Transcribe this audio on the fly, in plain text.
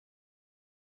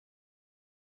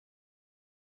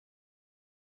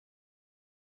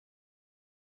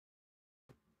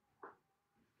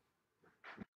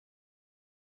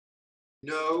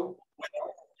know,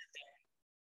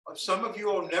 some of you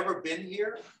all never been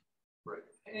here.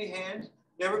 Any hands?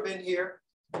 Never been here.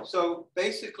 So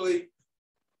basically,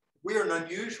 we are an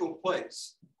unusual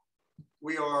place.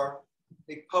 We are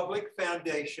a public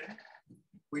foundation.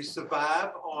 We survive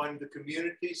on the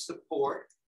community support,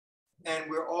 and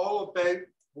we're all about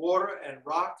water and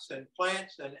rocks and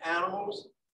plants and animals.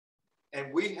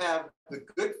 And we have the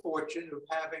good fortune of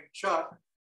having Chuck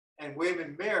and William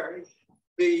and Mary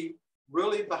be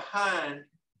really behind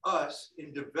us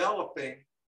in developing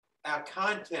our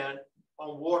content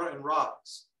on water and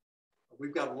rocks.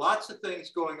 We've got lots of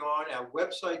things going on. Our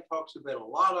website talks about a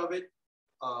lot of it.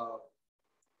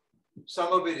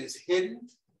 Some of it is hidden,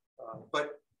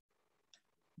 but.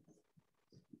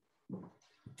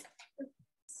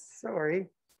 Sorry,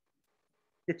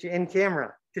 get you in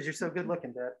camera because you're so good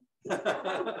looking, Dad.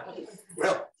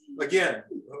 Well, again,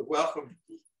 welcome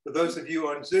for those of you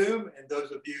on Zoom and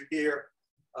those of you here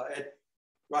at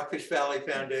Rockfish Valley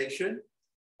Foundation.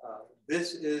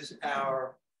 This is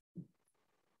our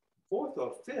 4th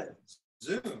or 5th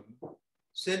Zoom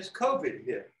since COVID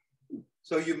hit.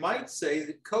 So you might say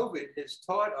that COVID has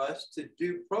taught us to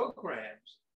do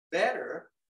programs better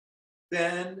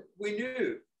than we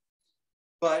knew.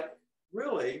 But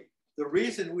really, the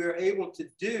reason we're able to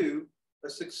do a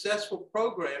successful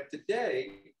program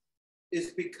today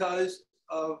is because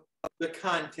of the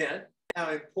content,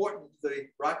 how important the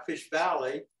Rockfish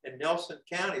Valley and Nelson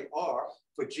County are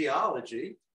for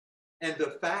geology, and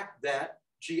the fact that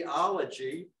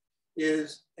geology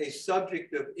is a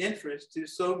subject of interest to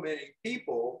so many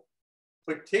people,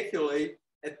 particularly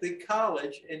at the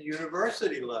college and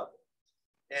university level.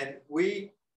 And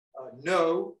we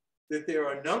know that there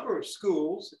are a number of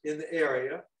schools in the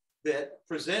area that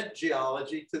present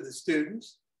geology to the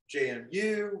students,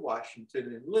 JMU,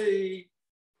 Washington and Lee,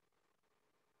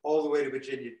 all the way to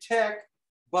Virginia Tech,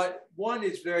 but one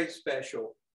is very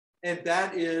special, and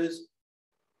that is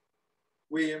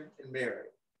William and Mary.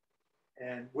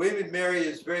 And William and Mary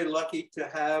is very lucky to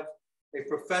have a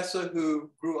professor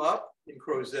who grew up in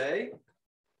Crozet.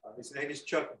 His name is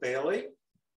Chuck Bailey.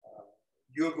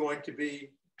 You're going to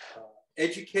be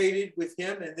educated with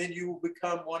him, and then you will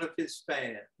become one of his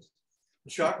fans.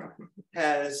 Chuck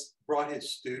has brought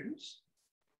his students.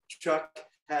 Chuck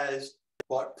has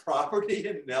bought property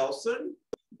in Nelson.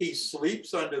 He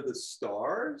sleeps under the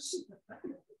stars.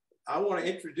 I want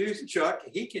to introduce Chuck.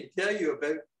 He can tell you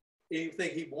about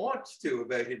anything he wants to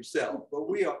about himself, but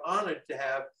we are honored to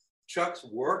have Chuck's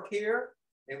work here,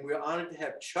 and we're honored to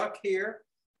have Chuck here.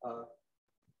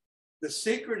 The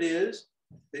secret is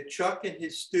that Chuck and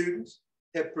his students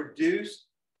have produced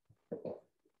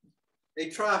a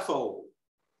trifold.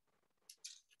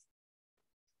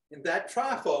 And that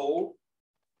trifold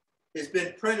has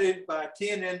been printed by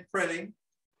TNN Printing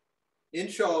in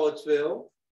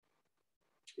Charlottesville.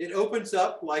 It opens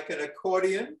up like an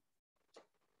accordion.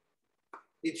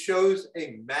 It shows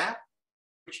a map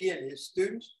which he and his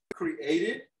students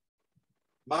created.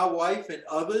 My wife and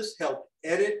others helped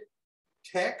edit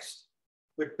text,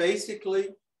 but basically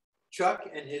Chuck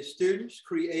and his students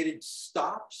created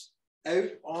stops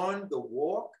out on the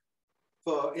walk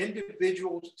for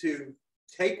individuals to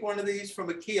take one of these from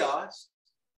a kiosk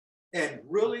and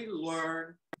really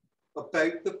learn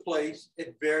about the place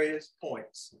at various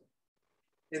points.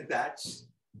 And that's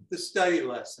the study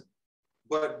lesson.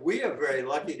 But we are very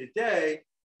lucky today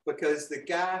because the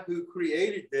guy who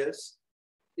created this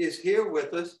is here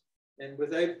with us. And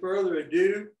without further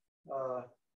ado,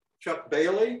 Chuck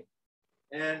Bailey,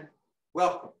 and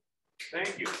welcome.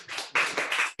 Thank you.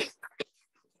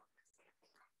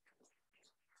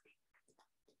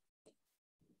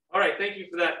 All right, thank you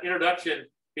for that introduction,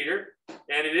 Peter.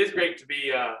 And it is great to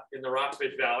be in the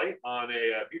Rockfish Valley on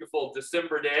a beautiful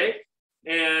December day.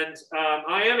 And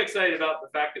I am excited about the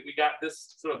fact that we got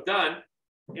this sort of done.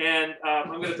 And I'm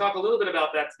going to talk a little bit about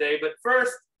that today. But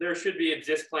first, there should be a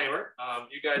disclaimer.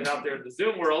 You guys out there in the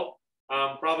Zoom world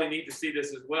probably need to see this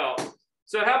as well.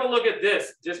 So have a look at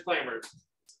this disclaimer.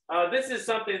 This is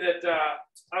something that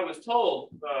I was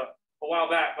told a while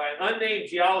back by an unnamed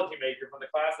geology major from the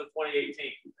class of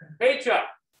 2018. Hey, Chuck,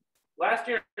 last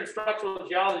year in instructional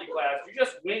geology class, you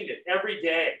just winged it every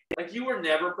day. Like you were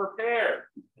never prepared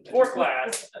for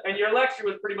class, and your lecture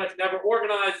was pretty much never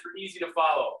organized or easy to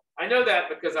follow. I know that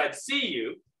because I'd see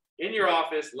you in your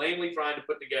office lamely trying to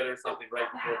put together something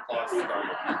right before class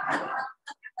started.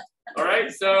 All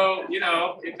right, so, you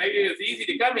know, maybe it's easy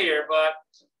to come here, but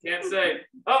can't say,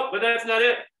 oh, but that's not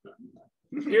it.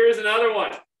 Here's another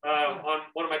one on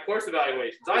one of my course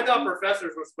evaluations. I thought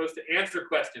professors were supposed to answer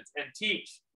questions and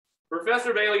teach.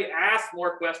 Professor Bailey asks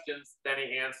more questions than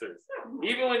he answers.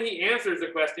 Even when he answers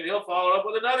a question, he'll follow up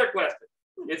with another question.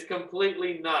 It's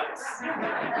completely nuts.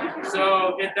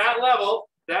 So at that level,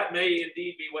 that may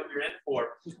indeed be what you're in for.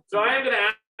 So I am going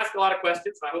to ask a lot of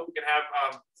questions. I hope we can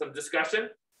have some discussion.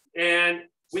 And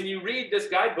when you read this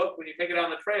guidebook, when you take it on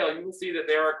the trail, you will see that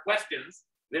there are questions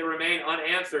that remain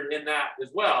unanswered in that as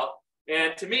well.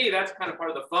 And to me, that's kind of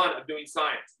part of the fun of doing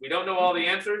science. We don't know all the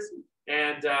answers.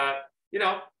 And, you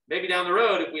know, maybe down the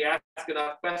road, if we ask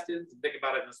enough questions and think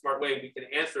about it in a smart way, we can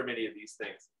answer many of these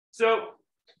things. So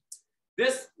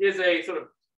this is a sort of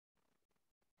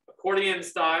accordion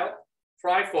style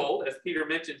trifold, as Peter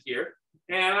mentioned here.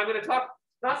 And I'm going to talk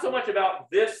not so much about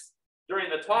this during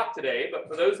the talk today, but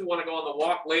for those who want to go on the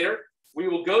walk later, we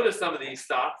will go to some of these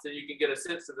stops and you can get a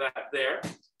sense of that there.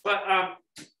 But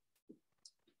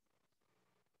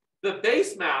the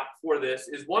base map for this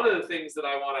is one of the things that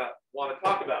I want to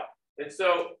talk about. And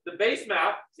so the base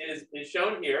map is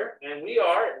shown here, and we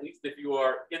are, at least if you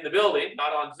are in the building,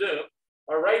 not on Zoom,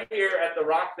 are right here at the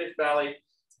Rockfish Valley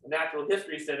Natural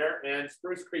History Center and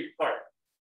Spruce Creek Park.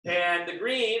 And the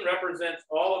green represents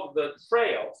all of the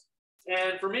trails.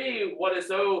 And for me, what is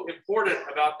so important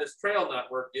about this trail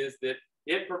network is that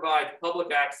it provides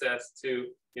public access to,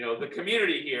 you know, the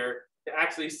community here to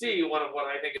actually see one of what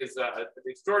I think is an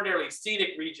extraordinarily scenic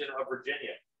region of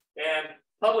Virginia. And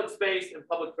public space and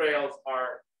public trails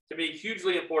are, to me,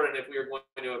 hugely important if we are going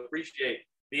to appreciate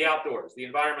the outdoors, the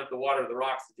environment, the water, the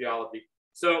rocks, the geology.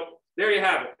 So there you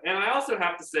have it. And I also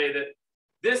have to say that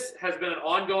this has been an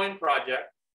ongoing project.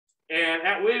 And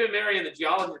at William & Mary in the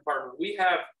geology department, we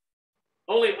have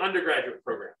only undergraduate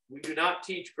program. We do not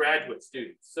teach graduate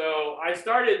students. So I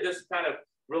started this kind of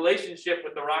relationship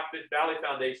with the Rockfish Valley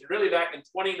Foundation really back in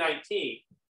 2019.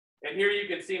 And here you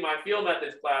can see my field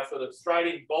methods class sort of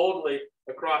striding boldly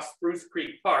across Spruce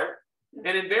Creek Park.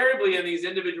 And invariably in these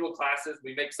individual classes,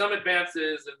 we make some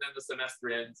advances and then the semester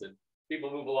ends and people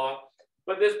move along.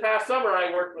 But this past summer,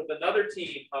 I worked with another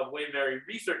team of William & Mary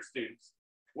research students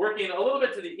working a little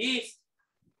bit to the east,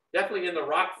 definitely in the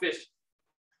Rockfish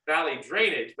Valley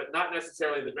drainage, but not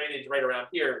necessarily the drainage right around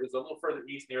here. It was a little further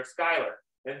east near Schuyler.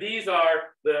 And these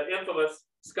are the infamous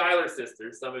Schuyler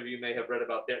sisters. Some of you may have read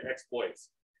about their exploits.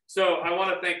 So I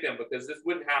want to thank them because this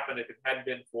wouldn't happen if it hadn't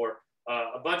been for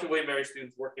a bunch of William & Mary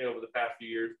students working over the past few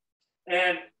years.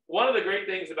 And one of the great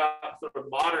things about sort of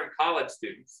modern college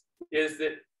students is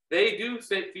that they do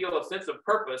feel a sense of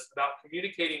purpose about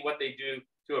communicating what they do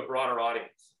to a broader audience.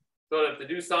 So that to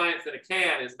do science in a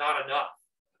can is not enough.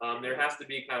 There has to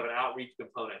be kind of an outreach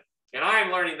component. And I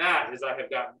am learning that as I have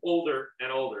gotten older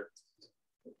and older.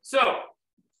 So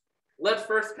let's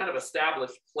first kind of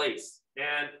establish place.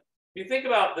 And if you think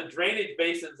about the drainage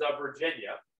basins of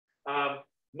Virginia,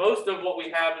 most of what we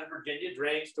have in Virginia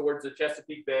drains towards the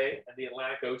Chesapeake Bay and the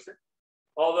Atlantic Ocean.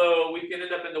 Although we can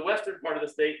end up in the western part of the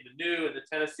state, in the New and the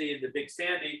Tennessee and the Big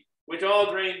Sandy, which all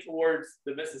drain towards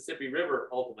the Mississippi River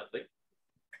ultimately.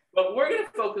 But we're going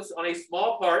to focus on a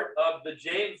small part of the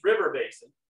James River Basin.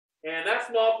 And that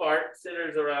small part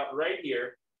centers around right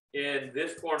here in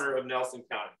this corner of Nelson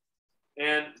County.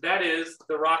 And that is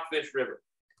the Rockfish River.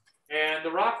 And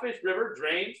the Rockfish River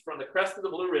drains from the crest of the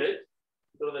Blue Ridge.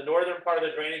 So the northern part of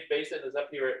the drainage basin is up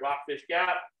here at Rockfish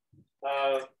Gap.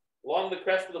 Along the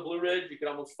crest of the Blue Ridge, you can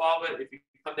almost follow it if you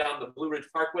come down the Blue Ridge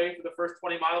Parkway for the first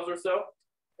 20 miles or so.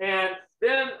 And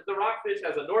then the Rockfish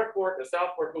has a north fork, a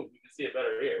south fork. Ooh, you can see it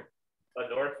better here. A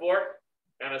north fork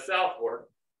and a south fork.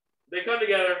 They come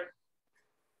together.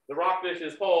 The Rockfish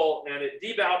is whole, and it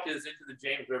debouches into the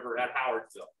James River at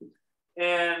Howardsville.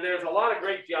 And there's a lot of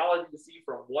great geology to see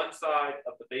from one side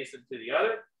of the basin to the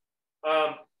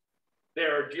other.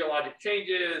 There are geologic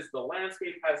changes. The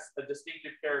landscape has a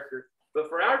distinctive character. But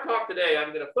for our talk today,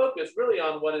 I'm going to focus really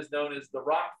on what is known as the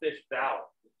Rockfish Valley,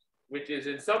 which is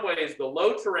in some ways the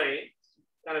low terrain,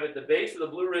 kind of at the base of the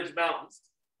Blue Ridge Mountains.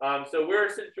 So we're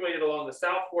situated along the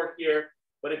South Fork here,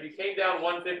 but if you came down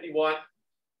 151,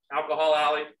 Alcohol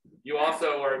Alley, you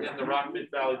also are in the Rockfish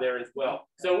Valley there as well.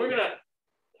 So we're going to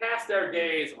cast our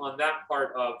gaze on that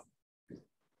part of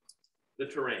the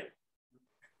terrain.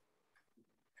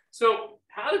 So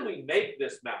how did we make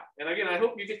this map? And again, I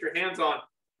hope you get your hands on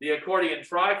the accordion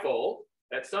trifold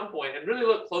at some point and really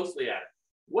look closely at it.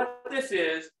 What this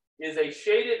is a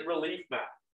shaded relief map.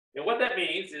 And what that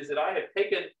means is that I have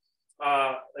taken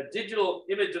a digital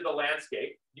image of the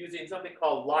landscape using something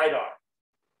called LiDAR.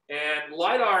 And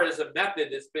LiDAR is a method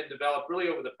that's been developed really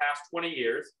over the past 20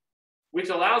 years, which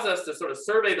allows us to sort of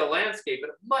survey the landscape at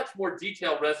a much more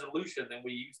detailed resolution than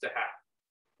we used to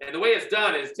have. And the way it's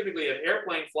done is typically an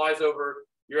airplane flies over,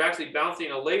 you're actually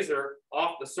bouncing a laser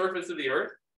off the surface of the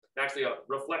earth. Actually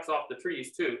reflects off the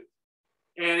trees too.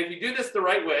 And if you do this the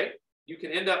right way, you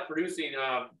can end up producing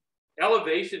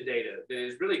elevation data that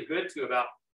is really good to about,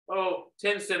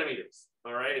 10 centimeters,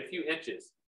 all right, a few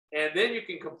inches. And then you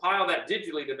can compile that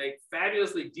digitally to make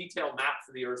fabulously detailed maps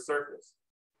of the Earth's surface.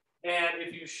 And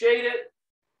if you shade it,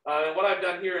 and what I've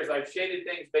done here is I've shaded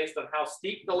things based on how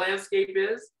steep the landscape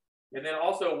is, and then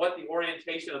also what the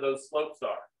orientation of those slopes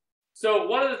are. So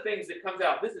one of the things that comes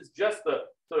out, this is just the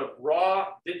sort of raw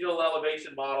digital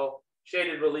elevation model,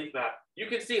 shaded relief map. You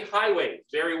can see highways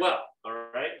very well, all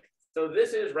right? So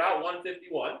this is Route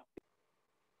 151.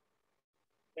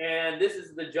 And this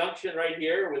is the junction right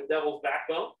here with Devil's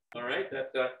Backbone, all right?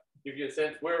 That gives you a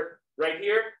sense. We're right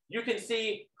here. You can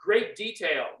see great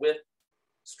detail with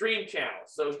stream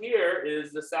channels. So here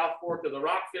is the South Fork of the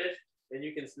Rockfish, and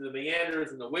you can see the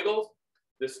meanders and the wiggles.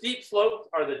 The steep slopes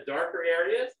are the darker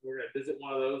areas. We're going to visit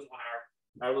one of those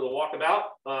on our little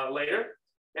walkabout later.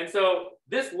 And so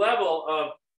this level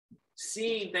of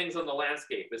seeing things on the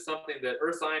landscape is something that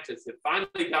earth scientists have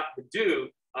finally got to do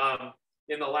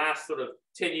in the last sort of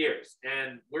 10 years.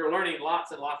 And we're learning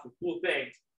lots and lots of cool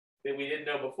things that we didn't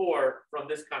know before from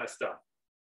this kind of stuff.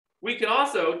 We can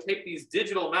also take these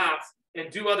digital maps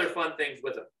and do other fun things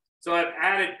with them. So I've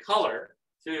added color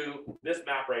to this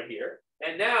map right here.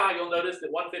 And now you'll notice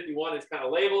that 151 is kind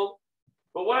of labeled.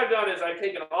 But what I've done is I've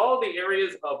taken all the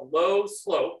areas of low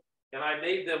slope and I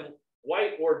made them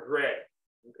white or gray,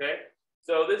 okay?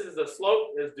 So this is a slope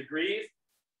as degrees.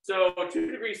 So a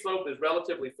 2-degree slope is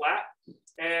relatively flat.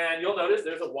 And you'll notice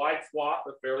there's a wide swath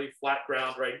of fairly flat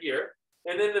ground right here.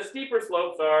 And then the steeper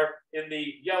slopes are in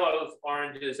the yellows,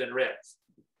 oranges, and reds.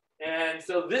 And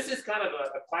so this is kind of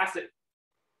a classic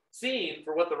scene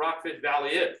for what the Rockfish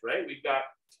Valley is, right? We've got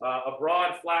a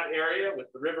broad flat area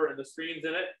with the river and the streams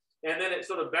in it. And then it's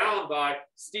sort of bound by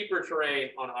steeper terrain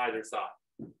on either side.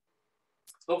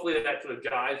 Hopefully that sort of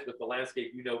jives with the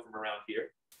landscape you know from around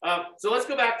here. So let's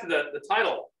go back to the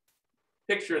title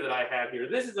picture that I have here.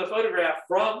 This is a photograph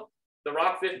from the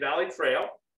Rockfish Valley Trail.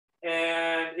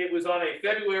 And it was on a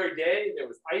February day. There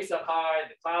was ice up high.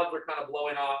 The clouds were kind of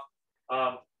blowing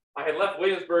off. I had left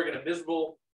Williamsburg in a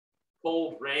miserable,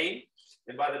 cold rain.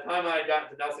 And by the time I got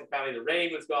to Nelson County, the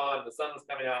rain was gone. The sun was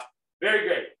coming out. Very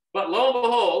great. But lo and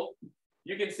behold,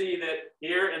 you can see that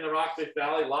here in the Rockfish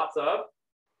Valley, lots of,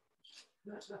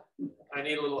 I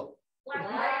need a little,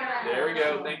 there we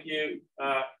go. Thank you.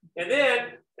 And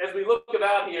then as we look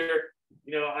about here,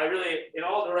 you know, I really, in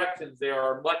all directions, there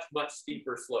are much, much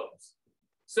steeper slopes.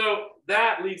 So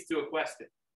that leads to a question.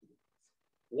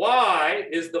 Why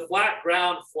is the flat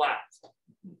ground flat?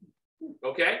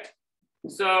 Okay.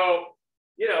 So,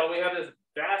 you know, we have this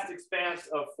vast expanse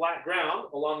of flat ground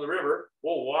along the river.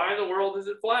 Well, why in the world is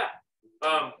it flat?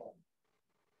 The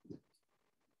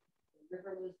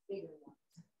river was bigger once.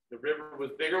 The river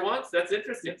was bigger once? That's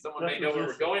interesting. Someone may know where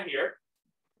we're going here.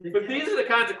 But these are the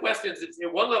kinds of questions,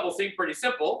 at one level seem pretty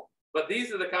simple, but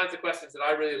these are the kinds of questions that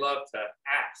I really love to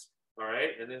ask, all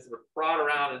right? And then sort of prod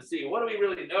around and see, what do we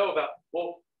really know about,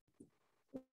 well,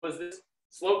 was this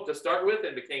slope to start with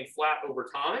and became flat over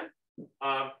time?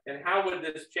 And how would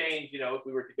this change, you know, if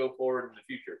we were to go forward in the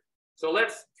future? So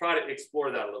let's try to explore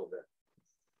that a little bit.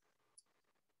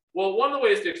 Well, one of the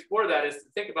ways to explore that is to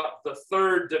think about the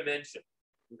third dimension,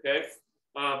 okay?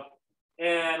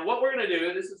 And what we're going to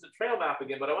do, this is a trail map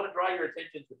again, but I want to draw your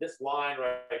attention to this line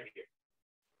right here.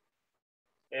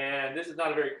 And this is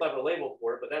not a very clever label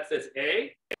for it, but that says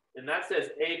A, and that says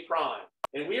A prime.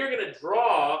 And we are going to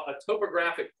draw a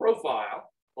topographic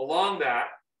profile along that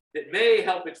that may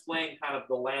help explain kind of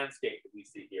the landscape that we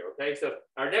see here, okay? So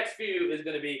our next view is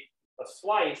going to be a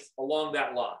slice along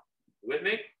that line. You with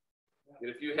me?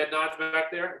 Get a few head nods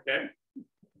back there, okay?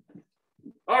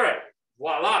 All right,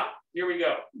 voila, here we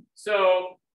go.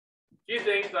 So a few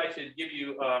things I should give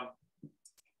you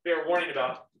fair warning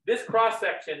about. This cross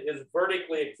section is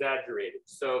vertically exaggerated.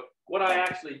 So what I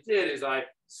actually did is I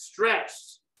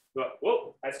stretched,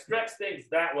 I stretched things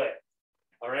that way,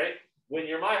 all right? When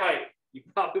you're my height, you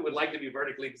probably would like to be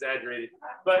vertically exaggerated.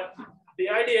 But the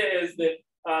idea is that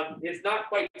it's not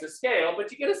quite to scale,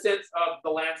 but you get a sense of the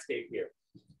landscape here.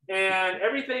 And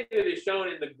everything that is shown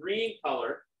in the green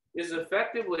color is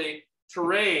effectively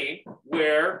terrain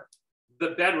where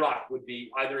the bedrock would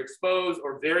be either exposed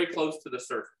or very close to the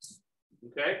surface,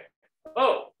 okay?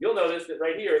 Oh, you'll notice that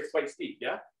right here it's quite steep,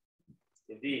 yeah?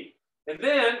 Indeed. And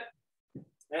then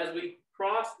as we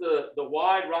cross the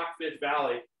wide Rockfish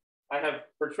Valley, I have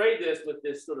portrayed this with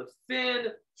this sort of thin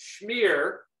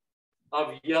smear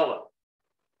of yellow.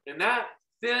 And that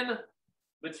thin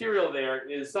material there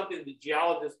is something that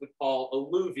geologists would call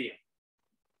alluvium.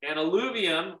 And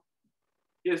alluvium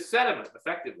is sediment,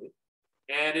 effectively.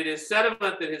 And it is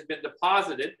sediment that has been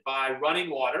deposited by running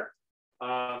water,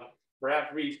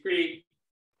 perhaps Reed's Creek,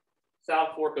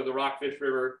 South Fork of the Rockfish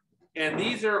River. And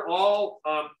these are all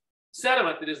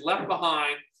sediment that is left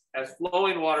behind as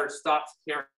flowing water stops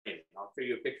carrying. I'll show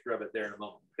you a picture of it there in a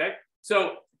moment, okay?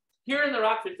 So here in the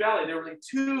Rockfish Valley, there are really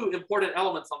two important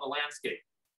elements on the landscape.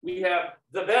 We have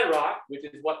the bedrock, which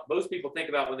is what most people think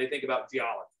about when they think about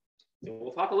geology. And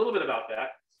we'll talk a little bit about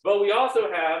that. But we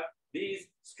also have these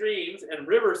streams and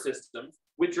river systems,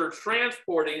 which are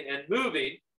transporting and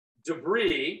moving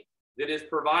debris that is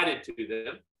provided to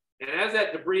them. And as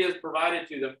that debris is provided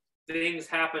to them, things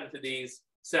happen to these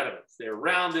sediments. They're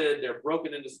rounded, they're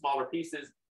broken into smaller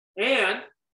pieces, and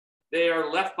they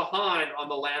are left behind on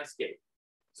the landscape.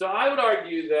 So I would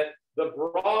argue that the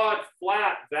broad,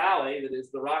 flat valley that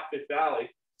is the Rockfish Valley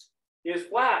is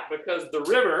flat because the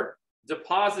river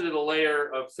deposited a layer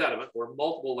of sediment or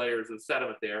multiple layers of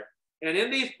sediment there. And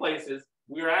in these places,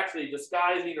 we are actually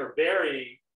disguising or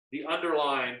burying the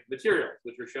underlying materials,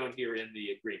 which are shown here in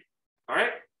the green. All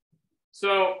right?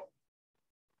 So,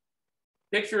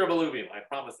 picture of alluvium, I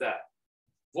promise that.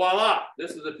 Voila,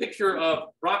 this is a picture of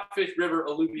Rockfish River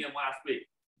alluvium last week.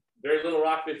 Very little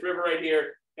Rockfish River right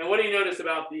here. And what do you notice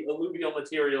about the alluvial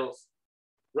materials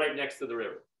right next to the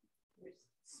river?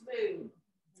 Smooth.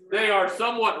 They are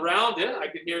somewhat rounded. I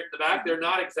can hear it in the back. They're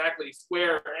not exactly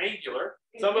square or angular.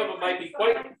 Some of them might be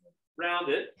quite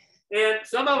rounded. And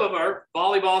some of them are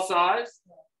volleyball size,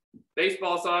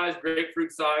 baseball size,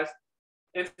 grapefruit size.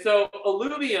 And so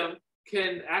alluvium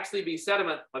can actually be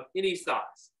sediment of any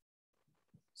size.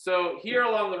 So here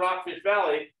along the Rockfish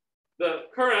Valley, the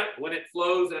current, when it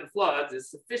flows and floods,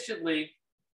 is sufficiently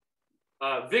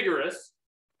vigorous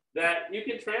that you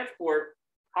can transport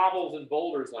cobbles and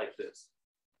boulders like this.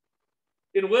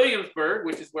 In Williamsburg,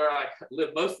 which is where I live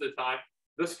most of the time,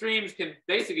 the streams can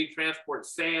basically transport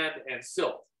sand and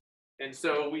silt. And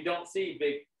so we don't see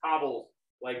big cobbles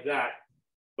like that,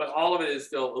 but all of it is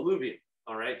still alluvium,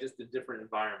 all right, just in different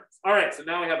environments. All right, so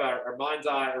now we have our mind's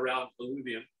eye around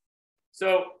alluvium.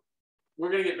 So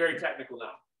we're going to get very technical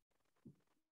now.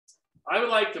 I would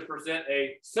like to present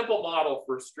a simple model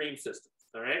for stream systems,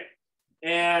 all right?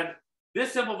 And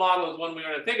this simple model is one we're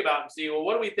going to think about and see, well,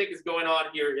 what do we think is going on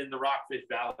here in the Rockfish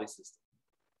Valley system?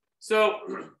 So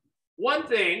one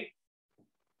thing,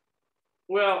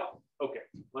 well, okay,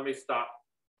 let me stop.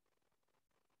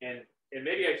 And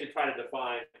maybe I should try to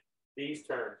define these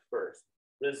terms first.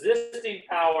 Resisting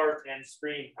power and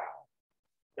stream power.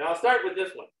 Now I'll start with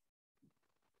this one.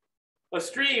 A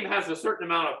stream has a certain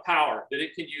amount of power that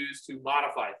it can use to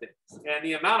modify things. And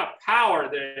the amount of power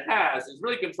that it has is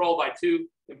really controlled by two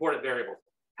important variables.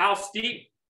 How steep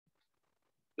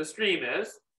the stream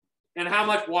is and how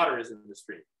much water is in the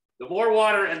stream. The more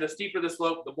water and the steeper the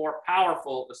slope, the more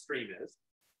powerful the stream is.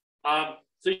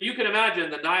 So you can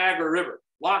imagine the Niagara River,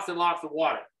 lots and lots of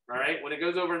water, all right? When it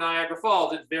goes over Niagara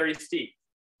Falls, it's very steep,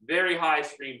 very high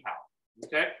stream power,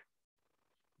 okay?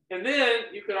 And then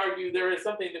you could argue there is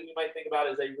something that we might think about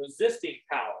as a resisting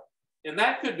power. And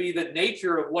that could be the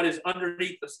nature of what is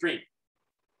underneath the stream.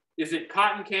 Is it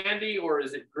cotton candy or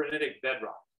is it granitic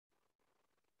bedrock?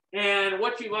 And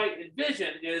what you might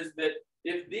envision is that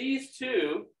if these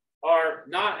two are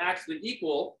not actually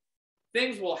equal,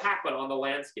 things will happen on the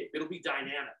landscape. It'll be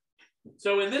dynamic.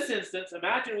 So in this instance,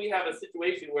 imagine we have a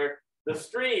situation where the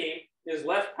stream is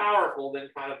less powerful than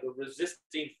kind of the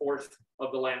resisting force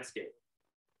of the landscape.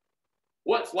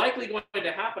 What's likely going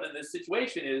to happen in this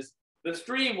situation is the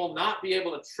stream will not be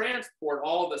able to transport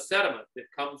all of the sediment that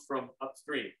comes from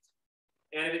upstream.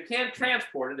 And if it can't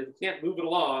transport it, if it can't move it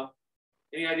along,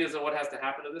 any ideas on what has to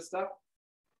happen to this stuff?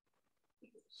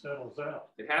 Settles out.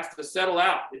 It has to settle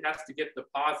out. It has to get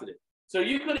deposited. So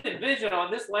you could envision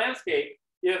on this landscape,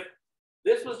 if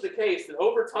this was the case, that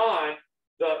over time,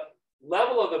 the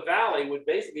level of the valley would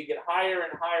basically get higher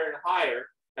and higher and higher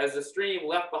as the stream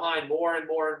left behind more and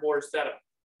more and more sediment.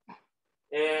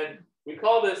 And we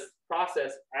call this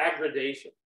process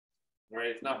aggradation. All right,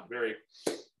 it's not a very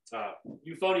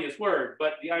euphonious word,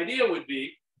 but the idea would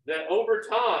be that over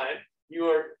time,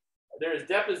 there is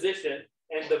deposition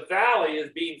and the valley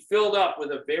is being filled up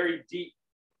with a very deep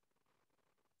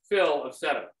fill of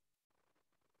sediment.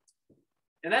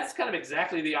 And that's kind of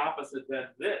exactly the opposite than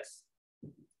this.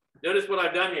 Notice what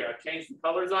I've done here. I've changed the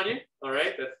colors on you. All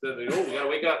right, that's oh, we gotta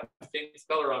wake up, change this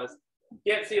color on us.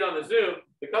 You can't see it on the Zoom.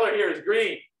 The color here is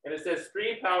green, and it says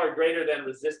stream power greater than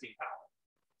resisting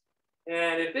power.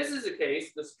 And if this is the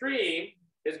case, the stream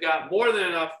has got more than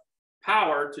enough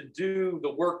power to do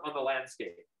the work on the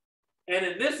landscape. And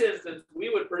in this instance, we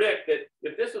would predict that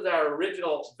if this was our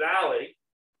original valley,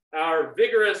 our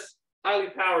vigorous highly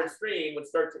powered stream would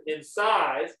start to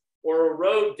incise or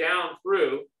erode down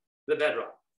through the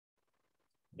bedrock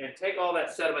and take all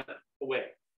that sediment away.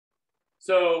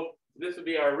 So this would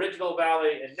be our original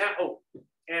valley. And now, oh,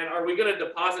 and are we going to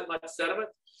deposit much sediment?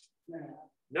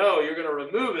 No, you're going to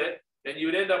remove it, and you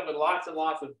would end up with lots and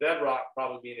lots of bedrock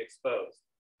probably being exposed.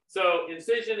 So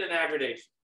incision and aggradation.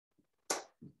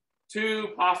 Two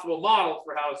possible models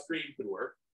for how a stream could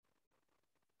work.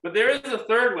 But there is a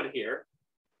third one here.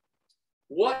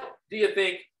 What do you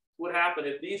think would happen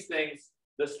if these things,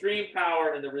 the stream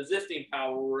power and the resisting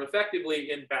power, were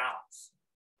effectively in balance?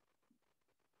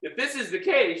 If this is the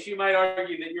case, you might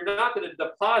argue that you're not going to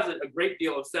deposit a great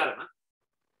deal of sediment,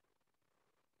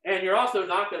 and you're also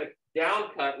not going to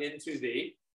downcut into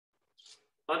the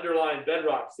underlying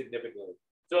bedrock significantly.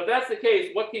 So if that's the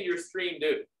case, what can your stream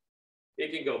do?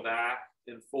 It can go back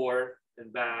and forth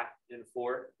and back and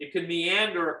forth. It can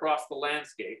meander across the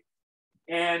landscape.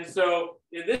 And so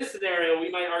in this scenario,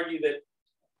 we might argue that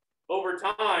over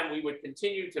time, we would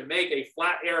continue to make a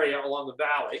flat area along the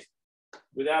valley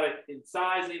without it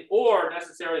incising or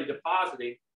necessarily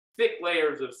depositing thick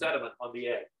layers of sediment on the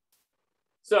edge.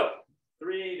 So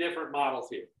 3 different models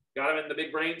here. Got them in the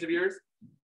big brains of yours?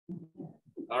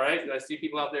 All right, I see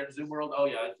people out there in Zoom world. Oh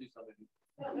yeah, I see something.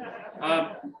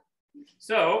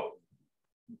 So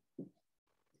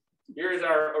here's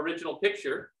our original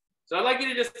picture. So I'd like you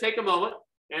to just take a moment,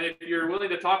 and if you're willing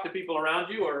to talk to people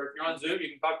around you, or if you're on Zoom, you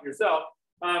can talk to yourself.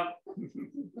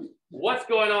 What's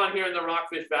going on here in the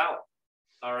Rockfish Valley?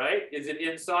 All right, is it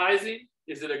incising?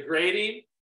 Is it aggrading?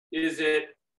 Is it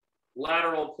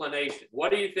lateral planation?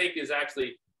 What do you think is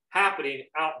actually happening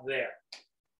out there?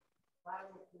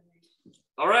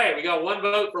 All right, we got 1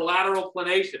 vote for lateral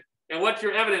planation. And what's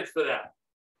your evidence for that?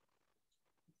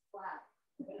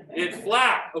 It's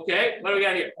flat. Okay, what do we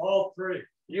got here? All 3.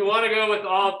 You want to go with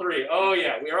all 3. Oh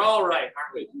yeah, we are all right,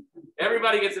 aren't we?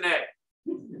 Everybody gets an A.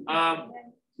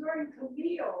 During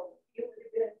Camille, it would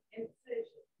have been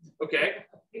incision. Okay.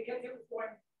 Because it was going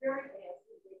very fast.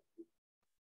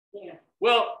 Yeah.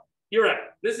 Well, you're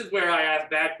right. This is where I ask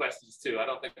bad questions too. I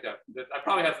don't think that I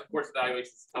probably have some course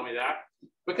evaluations to tell me that,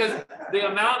 because the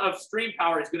amount of stream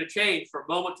power is going to change from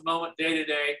moment to moment, day to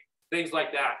day, things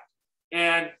like that.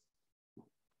 And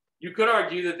you could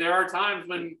argue that there are times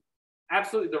when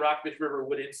absolutely the Rockfish River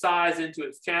would incise into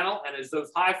its channel, and as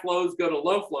those high flows go to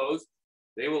low flows,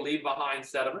 they will leave behind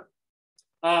sediment.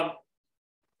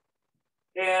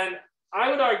 And I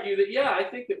would argue that, yeah, I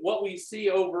think that what we see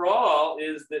overall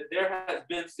is that there has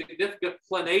been significant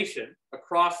planation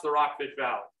across the Rockfish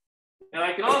Valley. And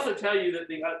I can also tell you that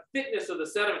the thickness of the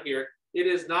sediment here, it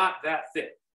is not that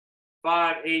thick.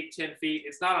 5, 8, 10 feet.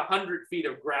 It's not 100 feet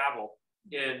of gravel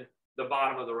in the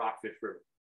bottom of the Rockfish River.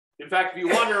 In fact, if you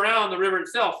wander around the river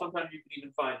itself, sometimes you can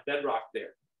even find bedrock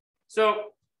there.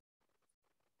 So,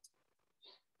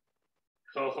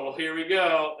 oh, here we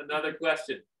go. Another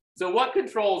question. So what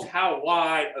controls how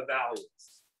wide a valley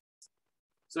is?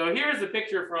 So here's a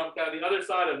picture from kind of the other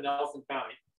side of Nelson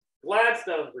County,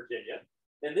 Gladstone, Virginia.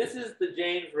 And this is the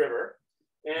James River.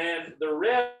 And the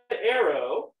red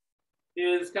arrow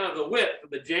is kind of the width of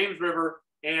the James River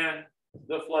and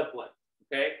the floodplain,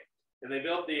 okay? And they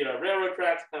built the railroad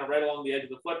tracks kind of right along the edge of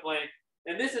the floodplain.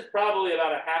 And this is probably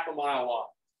about a half a mile wide.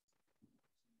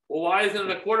 Well, why isn't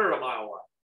it a quarter of a mile wide?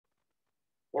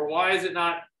 Or why is it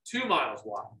not 2 miles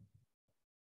wide?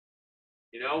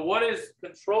 You know, what is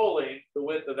controlling the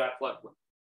width of that floodplain?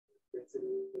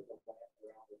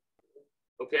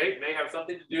 Okay, it may have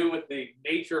something to do with the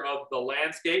nature of the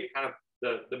landscape, kind of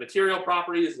the material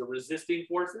properties, the resisting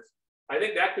forces. I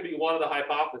think that could be one of the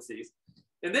hypotheses.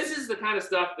 And this is the kind of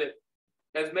stuff that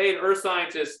has made earth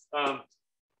scientists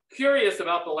curious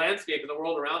about the landscape and the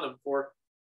world around them for,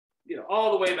 you know,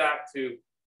 all the way back to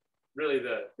really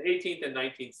the 18th and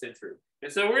 19th century.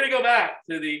 And so we're going to go back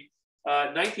to the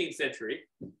 19th century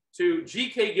to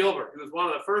G.K. Gilbert, who was one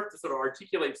of the first to sort of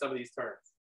articulate some of these terms.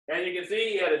 And you can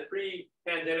see he had his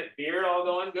pre-pandemic beard all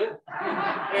going good.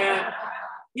 And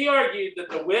he argued that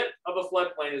the width of a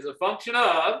floodplain is a function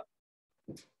of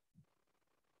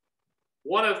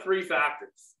one of 3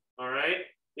 factors, all right?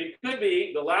 It could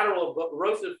be the lateral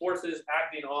erosive forces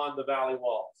acting on the valley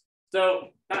walls. So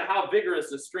kind of how vigorous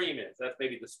the stream is. That's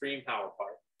maybe the stream power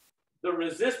part. The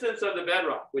resistance of the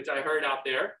bedrock, which I heard out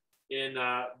there in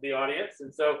the audience.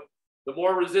 And so the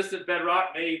more resistant bedrock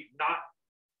may not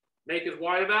make as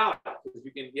wide a valley, because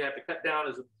you have to cut down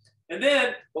as. And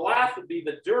then the last would be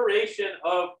the duration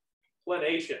of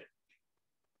planation.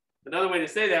 Another way to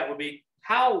say that would be,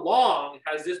 how long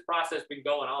has this process been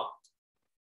going on?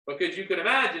 Because you can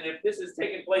imagine if this is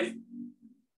taking place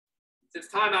since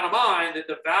time out of mind, that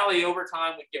the valley over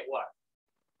time would get what?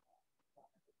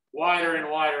 Wider and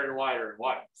wider and wider and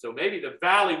wider. So maybe the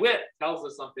valley width tells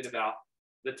us something about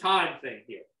the time thing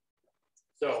here.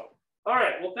 So, all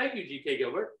right, well, thank you, G.K.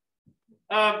 Gilbert.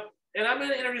 And I'm going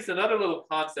to introduce another little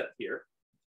concept here.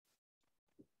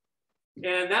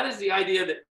 And that is the idea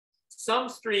that some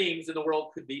streams in the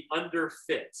world could be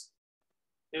underfit.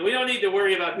 And we don't need to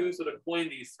worry about who sort of coined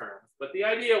these terms, but the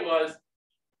idea was,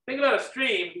 think about a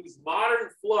stream whose modern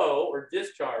flow or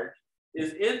discharge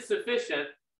is insufficient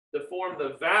to form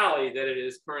the valley that it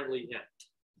is currently in.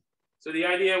 So the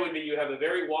idea would be you have a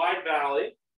very wide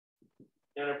valley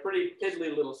and a pretty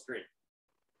piddly little stream.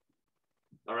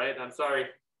 All right, I'm sorry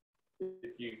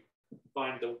if you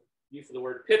find the use of the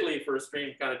word piddly for a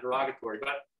stream kind of derogatory, but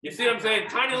you see what I'm saying?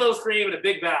 Tiny little stream and a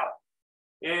big valley.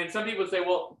 And some people say,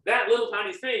 well, that little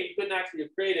tiny stream couldn't actually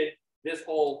have created this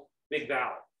whole big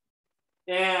valley.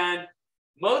 And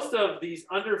most of these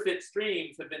underfit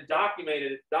streams have been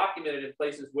documented in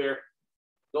places where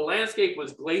the landscape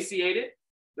was glaciated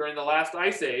during the last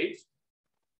ice age.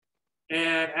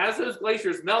 And as those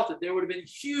glaciers melted, there would have been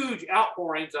huge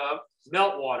outpourings of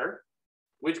meltwater,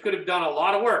 which could have done a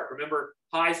lot of work. Remember,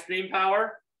 high stream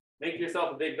power, make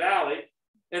yourself a big valley.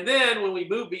 And then when we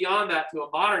move beyond that to a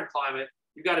modern climate,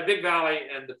 you've got a big valley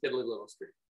and the piddly little stream.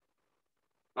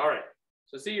 All right,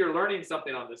 so see, you're learning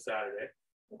something on this Saturday.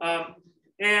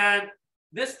 And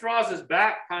this draws us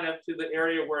back kind of to the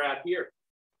area we're at here.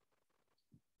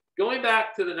 Going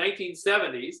back to the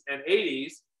 1970s and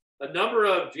 80s, a number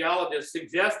of geologists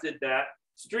suggested that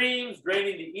streams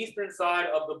draining the eastern side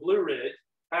of the Blue Ridge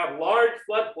have large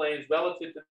floodplains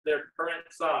relative to their current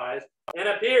size and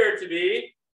appear to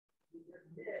be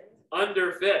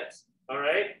underfit, all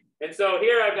right? And so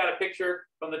here I've got a picture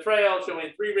from the trail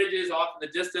showing 3 ridges off in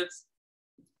the distance,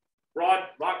 broad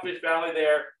Rockfish Valley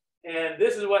there, and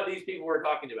this is what these people were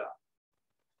talking about.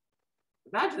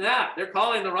 Imagine that, they're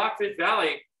calling the Rockfish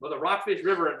Valley or the Rockfish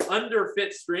River an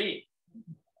underfit stream.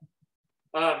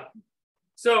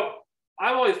 So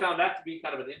I've always found that to be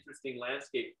kind of an interesting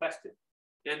landscape question.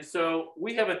 And so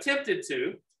we have attempted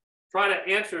to try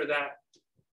to answer that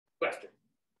question.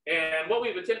 And what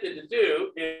we've attempted to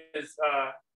do is,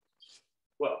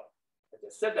 well, I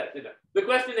just said that, didn't I? The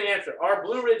question to answer, are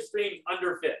Blue Ridge streams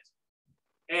underfit?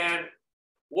 And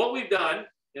what we've done,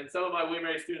 and some of my William &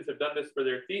 Mary students have done this for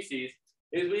their theses,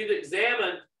 is we've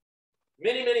examined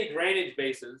many, many drainage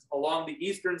basins along the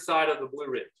eastern side of the Blue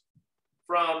Ridge.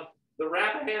 From the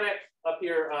Rappahannock up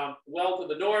here, well to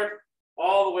the north,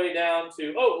 all the way down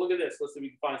to, oh, look at this. Let's see if we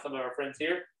can find some of our friends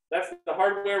here. That's the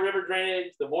Hardware River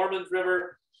drainage, the Mormons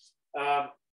River.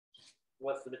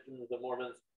 What's the mission of the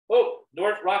Mormons? Oh,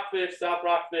 North Rockfish, South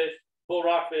Rockfish, Full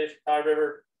Rockfish, High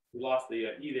River. We lost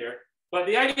the E there. But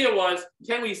the idea was,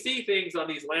 can we see things on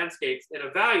these landscapes and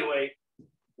evaluate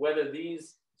whether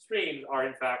these streams are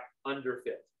in fact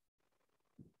underfit?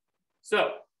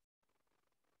 So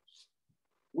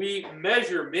we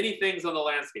measure many things on the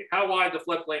landscape, how wide the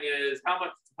floodplain is, how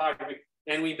much topography,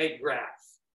 and we make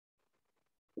graphs.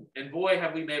 And boy,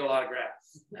 have we made a lot of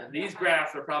graphs. And these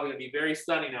graphs are probably going to be very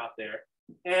stunning out there.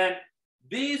 And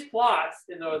these plots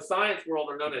in the science world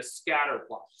are known as scatter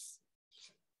plots.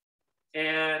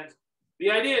 And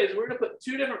the idea is we're going to put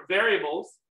 2 different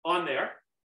variables on there,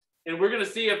 and we're going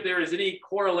to see if there is any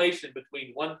correlation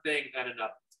between one thing and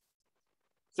another.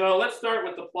 So let's start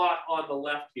with the plot on the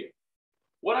left here.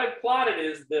 What I've plotted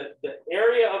is the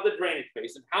area of the drainage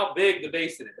basin, how big the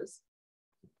basin is,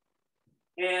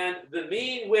 and the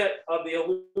mean width of the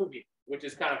alluvium, which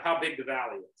is kind of how big the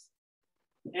valley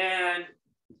is. And,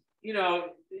 you know,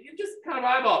 you just kind of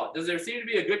eyeball it. Does there seem to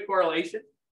be a good correlation?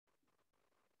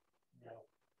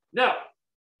 No.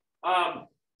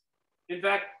 In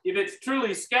fact, if it's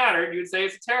truly scattered, you'd say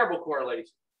it's a terrible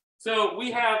correlation. So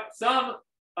we have some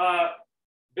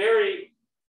very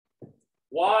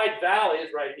wide valleys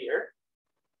right here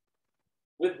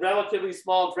with relatively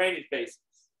small drainage basins.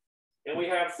 And we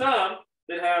have some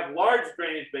that have large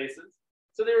drainage basins.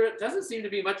 So there doesn't seem to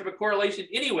be much of a correlation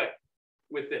anyway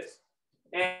with this.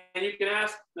 And you can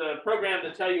ask the program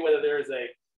to tell you whether there is a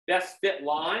best fit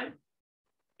line.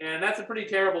 And that's a pretty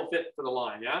terrible fit for the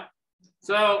line, yeah?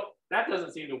 So that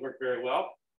doesn't seem to work very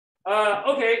well.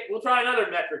 Okay, we'll try another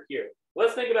metric here.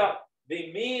 Let's think about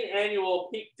the mean annual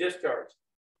peak discharge.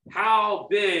 How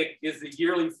big is the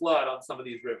yearly flood on some of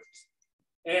these rivers?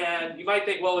 And you might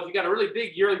think, well, if you got a really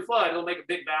big yearly flood, it'll make a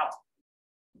big valley.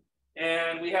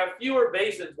 And we have fewer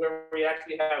basins where we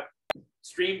actually have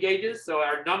stream gauges, so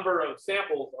our number of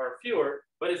samples are fewer.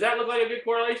 But does that look like a good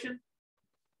correlation?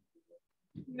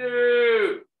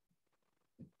 No.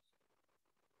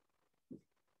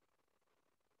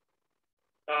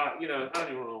 you know, I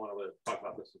don't even want to talk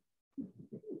about this.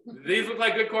 These look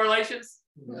like good correlations?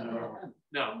 No.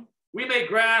 No. We made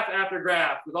graph after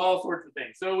graph with all sorts of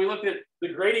things. So we looked at the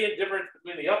gradient difference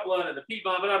between the upland and the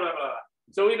Piedmont, blah, blah, blah.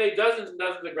 So we made dozens and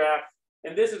dozens of graphs,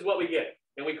 and this is what we get.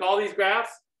 And we call these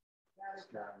graphs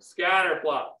scatter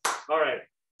plots. All right.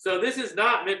 So this is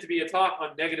not meant to be a talk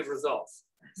on negative results.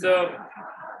 So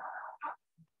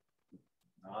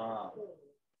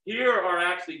here are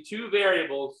actually two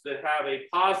variables that have a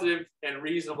positive and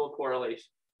reasonable correlation.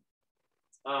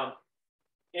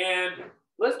 And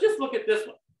let's just look at this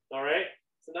one. All right.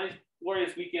 It's a nice,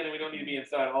 glorious weekend, and we don't need to be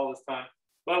inside all this time.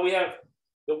 But we have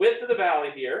the width of the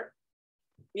valley here.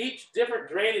 Each different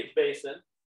drainage basin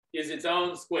is its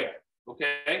own square.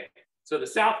 Okay. So the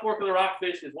South Fork of the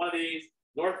Rockfish is one of these.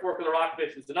 North Fork of the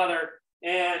Rockfish is another.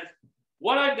 And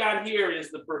what I've got here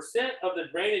is the percent of the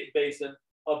drainage basin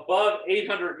above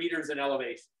 800 meters in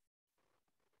elevation.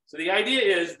 So the idea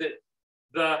is that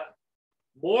the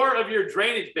more of your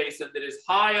drainage basin that is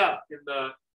high up in the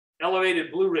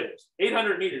elevated Blue Ridge,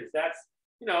 800 meters, that's,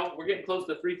 you know, we're getting close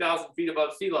to 3,000 feet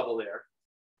above sea level there.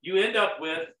 You end up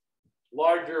with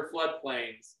larger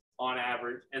floodplains on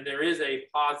average, and there is a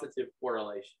positive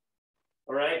correlation.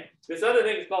 All right. This other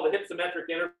thing is called the hypsometric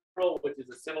interval, which is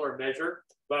a similar measure.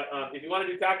 But if you want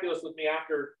to do calculus with me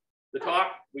after the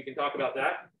talk, we can talk about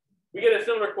that. We get a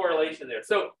similar correlation there.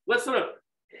 So let's sort of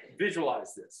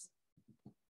visualize this.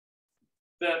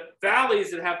 The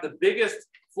valleys that have the biggest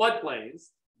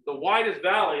floodplains, the widest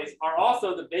valleys, are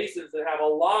also the basins that have a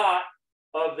lot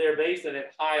of their basin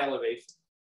at high elevation.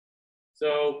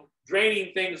 So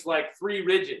draining things like Three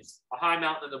Ridges, a high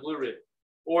mountain in the Blue Ridge,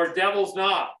 or Devil's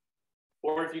Knob,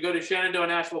 or if you go to Shenandoah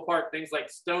National Park, things like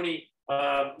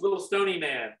Little Stony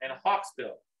Man and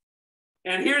Hawksbill.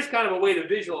 And here's kind of a way to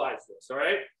visualize this, all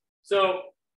right? So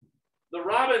the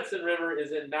Robinson River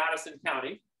is in Madison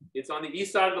County. It's on the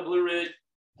east side of the Blue Ridge.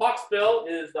 Hawksbill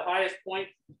is the highest point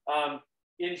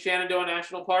in Shenandoah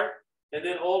National Park. And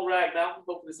then Old Rag Mountain,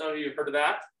 hopefully some of you have heard of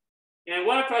that. And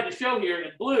what I've tried to show here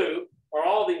in blue are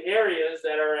all the areas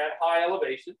that are at high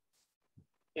elevation.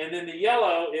 And then the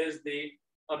yellow is the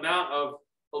amount of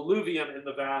alluvium in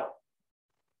the valley.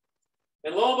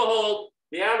 And lo and behold,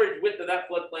 the average width of that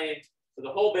floodplain for the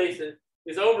whole basin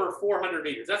is over 400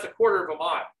 meters. That's a quarter of a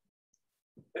mile.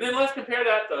 And then let's compare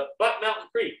that to Buck Mountain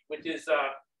Creek, which is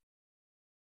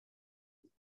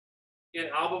in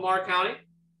Albemarle County.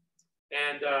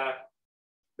 And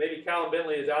maybe Callum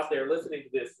Bentley is out there listening to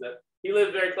this. He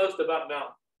lives very close to Buck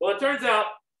Mountain. Well, it turns out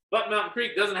Buck Mountain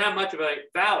Creek doesn't have much of a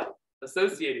valley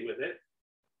associated with it.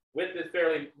 Width is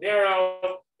fairly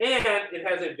narrow, and it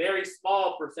has a very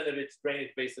small percent of its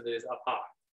drainage basin that is up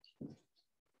high.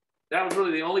 That was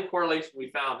really the only correlation we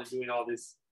found in doing all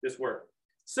this work.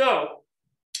 So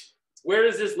where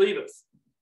does this leave us?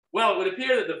 Well, it would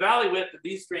appear that the valley width of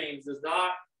these streams does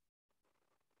not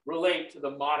relate to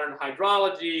the modern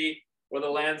hydrology or the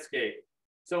landscape.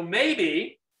 So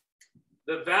maybe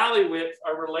the valley widths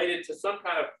are related to some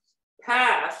kind of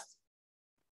past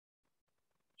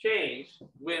change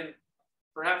when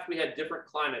perhaps we had different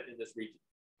climate in this region.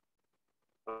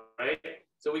 All right.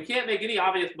 So we can't make any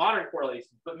obvious modern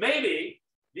correlations, but maybe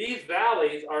these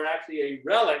valleys are actually a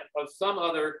relic of some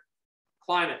other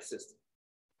climate system.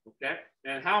 Okay.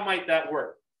 And how might that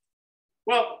work?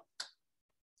 Well,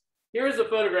 here's a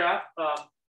photograph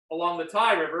along the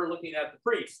Tye River looking at the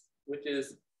Priest, which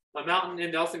is a mountain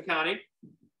in Nelson County.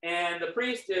 And the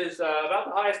Priest is about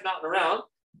the highest mountain around.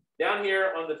 Down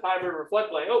here on the Tye River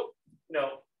floodplain,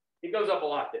 it goes up a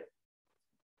lot there.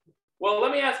 Well,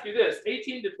 let me ask you this,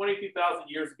 18 to 22,000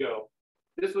 years ago,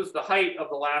 this was the height of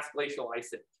the last glacial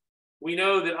ice age. We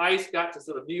know that ice got to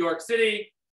sort of New York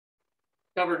City,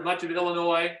 covered much of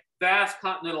Illinois, vast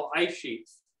continental ice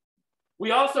sheets. We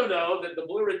also know that the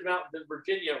Blue Ridge Mountains in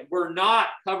Virginia were not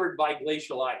covered by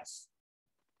glacial ice.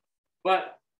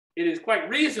 But it is quite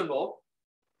reasonable,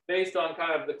 based on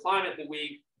kind of the climate that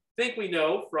we think we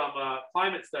know from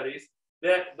climate studies,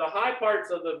 that the high parts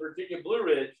of the Virginia Blue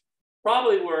Ridge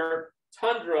probably were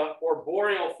tundra or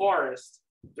boreal forest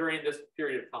during this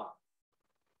period of time.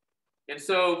 And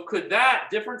so could that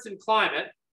difference in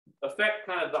climate affect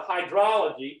kind of the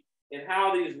hydrology and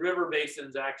how these river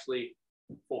basins actually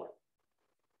form?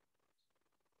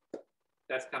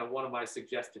 That's kind of one of my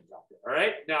suggestions out there. All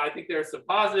right. Now, I think there are some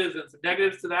positives and some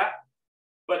negatives to that.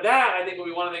 But that, I think, will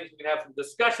be one of the things we can have some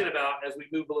discussion about as we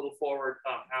move a little forward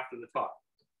after the talk.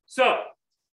 So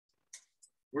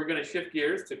we're going to shift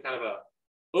gears to kind of an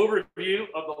overview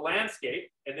of the landscape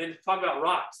and then talk about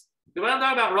rocks. Because when I'm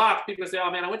talking about rocks, people say,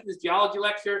 oh, man, I went to this geology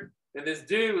lecture and this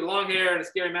dude with long hair and a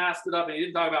scary mask stood up and he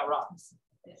didn't talk about rocks.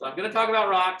 So I'm going to talk about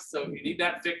rocks. So if you need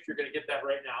that fixed, you're going to get that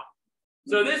right now.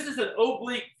 So this is an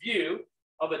oblique view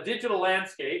of a digital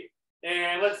landscape.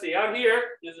 And let's see, out here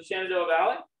is the Shenandoah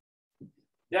Valley,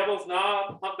 Devil's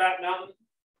Knob, Humpback Mountain.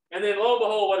 And then lo and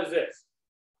behold, what is this?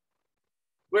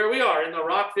 Where we are in the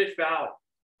Rockfish Valley.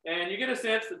 And you get a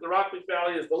sense that the Rockfish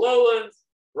Valley is the lowlands,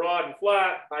 broad and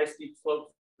flat, high steep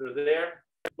slopes are there.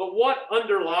 But what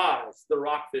underlies the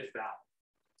Rockfish Valley?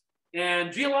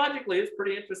 And geologically, it's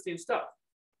pretty interesting stuff.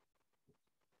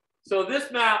 So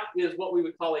this map is what we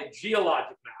would call a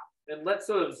geologic map. And let's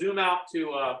sort of zoom out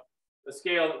to a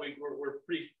scale that we're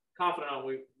pretty confident on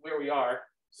where we are.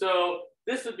 So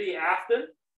this would be Afton,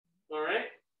 all right?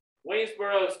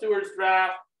 Waynesboro, Stewart's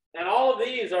Draft, and all of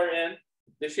these are in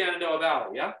the Shenandoah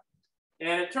Valley, yeah?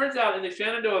 And it turns out in the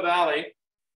Shenandoah Valley,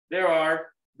 there are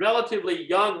relatively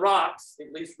young rocks,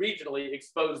 at least regionally,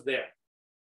 exposed there.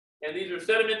 And these are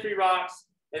sedimentary rocks,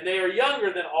 and they are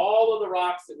younger than all of the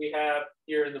rocks that we have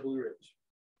here in the Blue Ridge.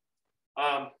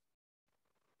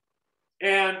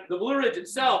 And the Blue Ridge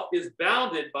itself is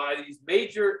bounded by these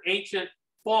major ancient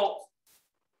fault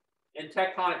and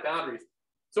tectonic boundaries.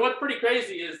 So what's pretty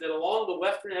crazy is that along the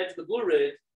western edge of the Blue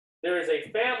Ridge, there is a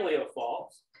family of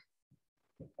faults,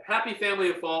 a happy family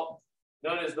of faults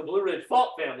known as the Blue Ridge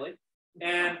Fault Family.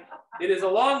 And it is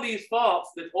along these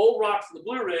faults that old rocks of the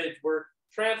Blue Ridge were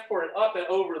transported up and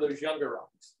over those younger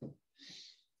rocks.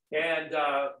 And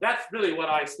that's really what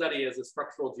I study as a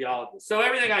structural geologist. So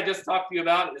everything I just talked to you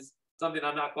about is something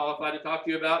I'm not qualified to talk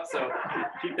to you about, so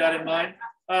keep that in mind.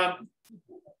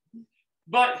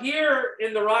 But here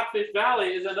in the Rockfish Valley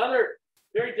is another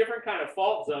very different kind of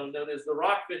fault zone known as the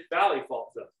Rockfish Valley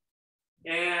Fault Zone.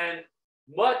 And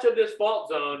much of this fault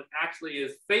zone actually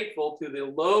is faithful to the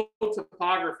low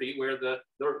topography where the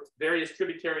various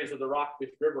tributaries of the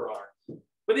Rockfish River are.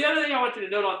 But the other thing I want you to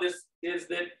note on this is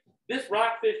that this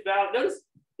Rockfish Valley, notice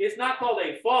it's not called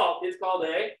a fault, it's called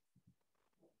a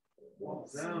fault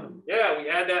zone. Yeah, we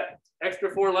add that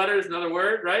extra 4 letters, another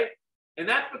word, right? And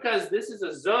that's because this is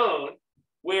a zone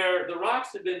where the rocks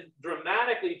have been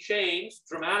dramatically changed,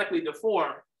 dramatically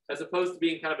deformed, as opposed to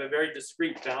being kind of a very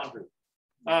discrete boundary.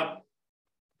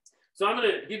 So I'm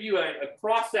going to give you a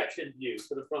cross-section view,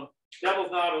 sort of from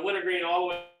Devil's Knob and Wintergreen all the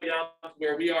way down to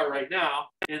where we are right now.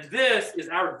 And this is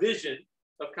our vision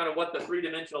of kind of what the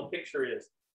 3-dimensional picture is.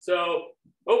 So,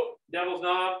 Devil's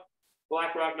Knob,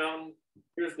 Black Rock Mountain.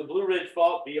 Here's the Blue Ridge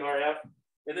Fault, BRF.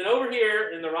 And then over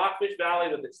here in the Rockfish Valley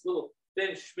with its little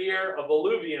thin smear of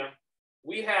alluvium,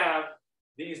 we have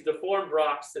these deformed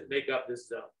rocks that make up this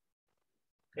zone.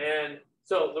 And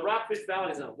so the Rockfish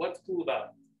Valley zone, what's cool about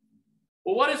it?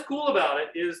 Well, what is cool about it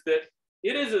is that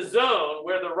it is a zone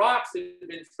where the rocks have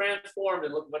been transformed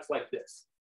and look much like this.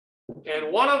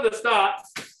 And one of the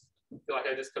stops, I feel like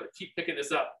I just kind of keep picking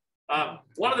this up.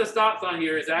 One of the stops on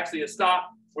here is actually a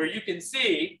stop where you can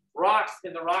see rocks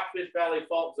in the Rockfish Valley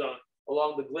Fault Zone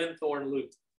along the Glenthorne Loop.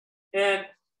 And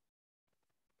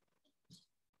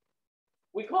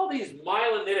we call these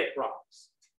myelinitic rocks.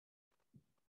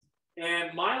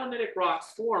 And myelinitic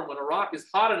rocks form when a rock is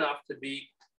hot enough to be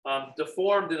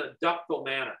deformed in a ductile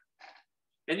manner.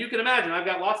 And you can imagine, I've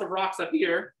got lots of rocks up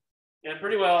here, and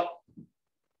pretty well,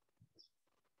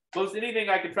 most anything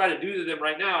I could try to do to them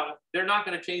right now, they're not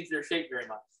going to change their shape very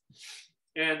much.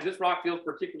 And this rock feels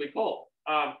particularly cold.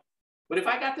 But if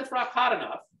I got this rock hot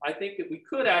enough, I think that we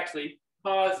could actually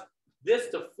cause this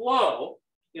to flow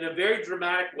in a very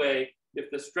dramatic way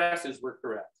if the stresses were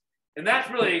correct. And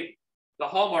that's really the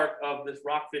hallmark of this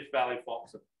Rockfish Valley Fault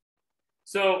Zone.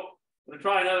 So I'm going to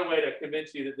try another way to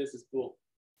convince you that this is cool.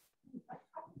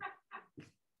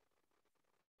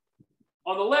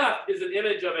 On the left is an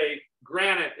image of a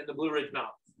granite in the Blue Ridge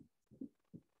Mountains.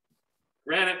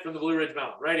 Granite from the Blue Ridge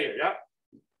Mountain, right here, yep.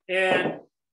 And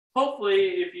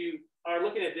hopefully, if you are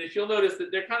looking at this, you'll notice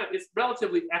that they're kind of, it's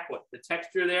relatively equine, the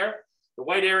texture there. The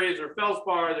white areas are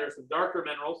feldspar, there are some darker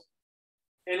minerals.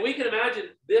 And we can imagine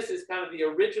this is kind of the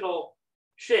original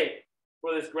shape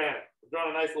for this granite. We've drawn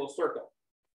a nice little circle.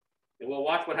 And we'll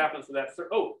watch what happens to that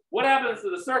circle. Oh, what happens to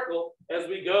the circle as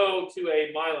we go to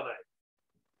a myelinite?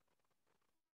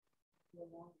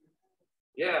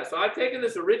 Yeah, so I've taken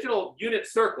this original unit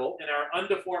circle in our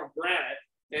undeformed granite,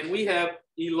 and we have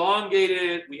elongated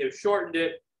it, we have shortened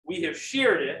it, we have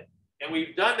sheared it, and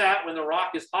we've done that when the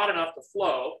rock is hot enough to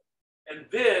flow, and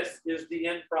this is the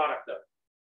end product of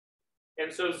it.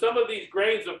 And so some of these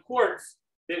grains of quartz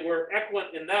that were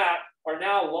equine in that are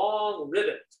now long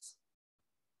rivets.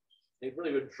 They've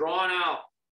really been drawn out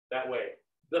that way.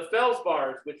 The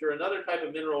feldspars, which are another type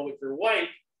of mineral, which are white,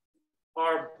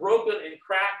 are broken and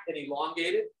cracked and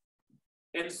elongated.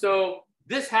 And so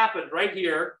this happened right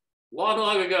here long,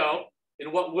 long ago.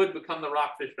 in what would become the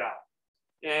Rockfish Valley.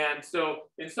 And so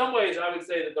in some ways, I would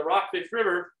say that the Rockfish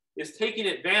River is taking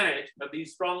advantage of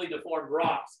these strongly deformed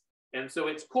rocks. And so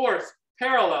its course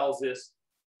parallels this,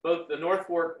 both the North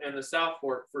Fork and the South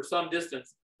Fork for some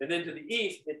distance. And then to the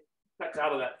east, it cuts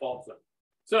out of that fault zone.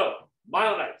 So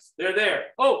mylonites, they're there.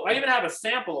 Oh, I even have a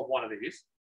sample of one of these.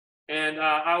 And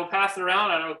I will pass it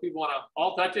around. I don't know if people want to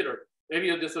all touch it, or maybe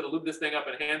you'll just sort of lube this thing up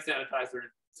in hand sanitizer and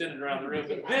send it around the room.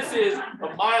 But this is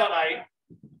a mylonite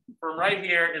from right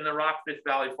here in the Rockfish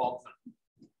Valley fault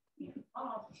zone.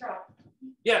 Chuck.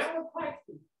 Yes. I have a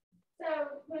question. So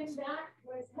when that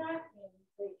was happening,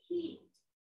 the heat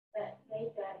that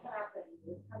made that happen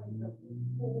was coming from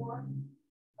the core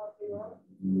of the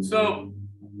earth? So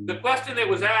the question that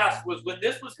was asked was, when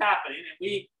this was happening, and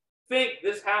we think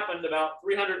this happened about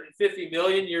 350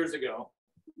 million years ago,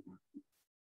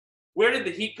 where did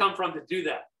the heat come from to do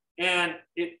that? And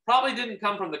it probably didn't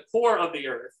come from the core of the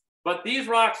earth, but these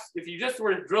rocks, if you just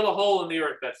were to drill a hole in the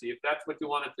earth, Betsy, if that's what you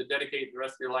wanted to dedicate the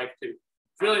rest of your life to,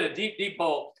 drilling a deep, deep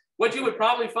hole, what you would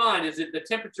probably find is that the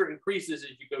temperature increases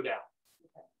as you go down.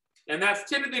 And that's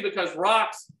typically because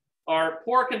rocks are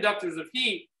poor conductors of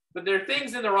heat, but there are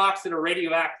things in the rocks that are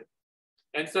radioactive.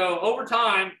 And so over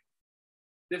time,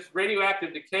 this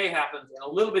radioactive decay happens and a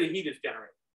little bit of heat is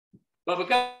generated. But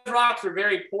because rocks are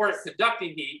very poor at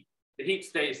conducting heat, the heat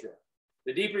stays there.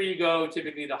 The deeper you go,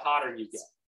 typically the hotter you get.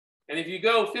 And if you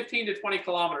go 15 to 20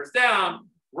 kilometers down,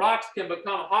 rocks can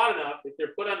become hot enough, if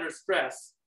they're put under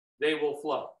stress, they will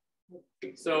flow.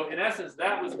 So in essence,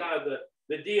 that was kind of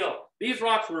the deal. These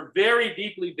rocks were very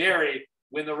deeply buried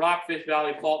when the Rockfish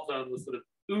Valley fault zone was sort of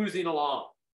oozing along.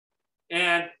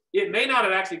 And it may not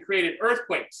have actually created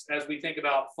earthquakes as we think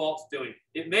about faults doing.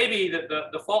 It may be that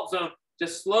the fault zone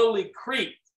just slowly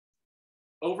creeped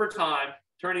over time,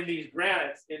 turning these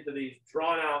granites into these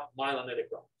drawn out mylonitic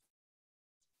rocks.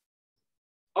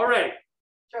 All right.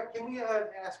 Chuck, can we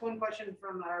ask one question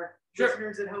from our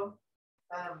listeners at home?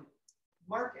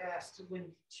 Mark asked, when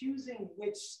choosing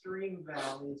which stream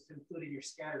valleys to include in your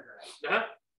scatter graph,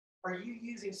 are you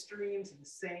using streams in the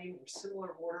same or similar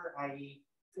order, i.e.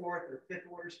 fourth or fifth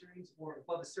order streams, or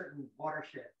above a certain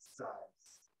watershed size?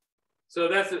 So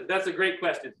that's a great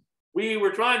question. We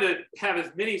were trying to have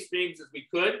as many streams as we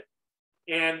could.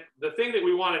 And the thing that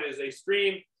we wanted is a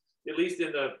stream, at least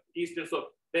in the eastern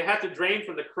slope, they had to drain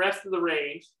from the crest of the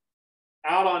range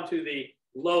out onto the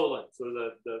lowlands, or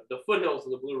the foothills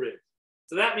of the Blue Ridge.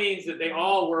 So that means that they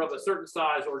all were of a certain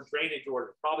size or drainage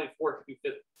order, probably 4th to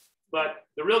 5th. But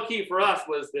the real key for us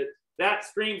was that that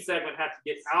stream segment had to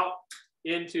get out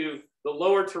into the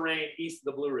lower terrain east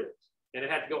of the Blue Ridge, and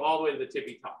it had to go all the way to the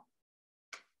tippy top.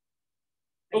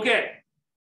 Okay,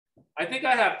 I think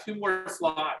I have 2 more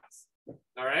slides,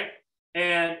 all right?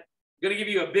 And I'm gonna give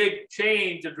you a big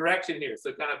change of direction here.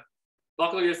 So kind of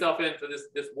buckle yourself in for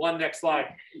this one next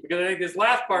slide, because I think this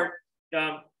last part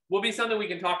will be something we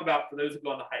can talk about for those who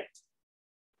go on the hikes.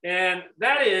 And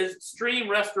that is stream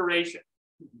restoration.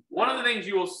 One of the things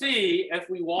you will see as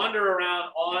we wander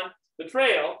around on the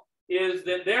trail is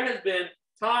that there has been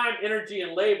time, energy,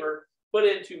 and labor put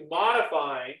into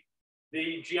modifying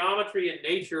the geometry and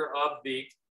nature of the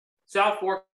South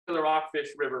Fork of the Rockfish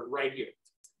River right here.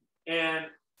 And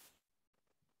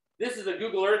this is a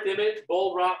Google Earth image.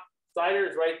 Bold Rock Cider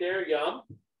is right there, yum.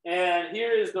 And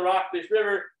here is the Rockfish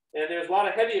River, and there's a lot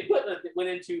of heavy equipment that went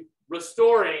into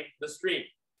restoring the stream.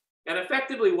 And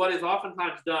effectively, what is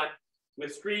oftentimes done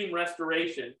with stream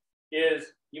restoration is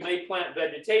you may plant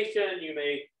vegetation, you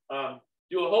may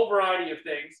do a whole variety of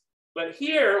things. But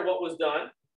here, what was done,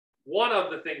 one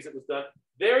of the things that was done,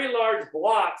 very large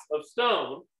blocks of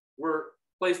stone were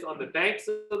placed on the banks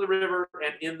of the river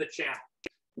and in the channel.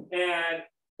 And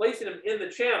placing them in the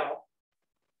channel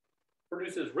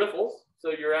produces riffles.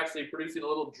 So you're actually producing a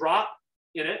little drop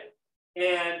in it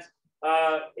and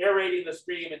aerating the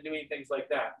stream and doing things like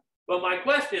that. But my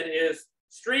question is,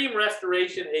 stream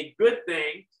restoration a good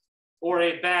thing or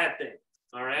a bad thing?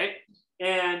 All right.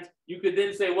 And you could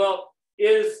then say, well,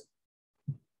 is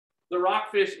the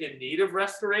rockfish in need of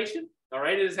restoration? All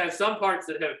right. It has some parts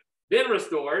that have been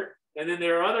restored, and then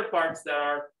there are other parts that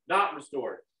are not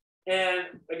restored. And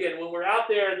again, when we're out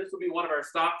there, this will be one of our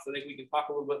stops. I think we can talk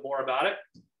a little bit more about it.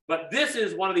 But this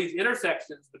is one of these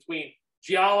intersections between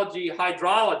geology,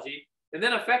 hydrology, and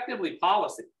then effectively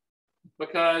policy.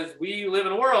 Because we live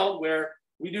in a world where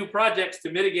we do projects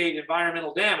to mitigate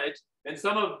environmental damage, and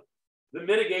some of the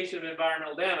mitigation of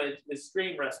environmental damage is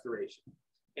stream restoration.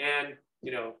 And,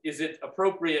 you know, is it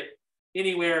appropriate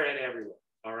anywhere and everywhere?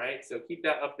 All right, so keep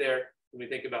that up there when we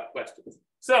think about questions.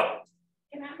 So,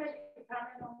 can I make a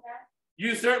comment on that?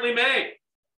 You certainly may.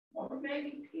 Well,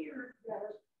 maybe Peter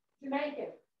does.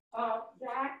 Jamaica.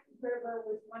 That river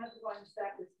was one of the ones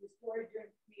that was destroyed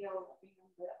during Camille, and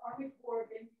the Army Corps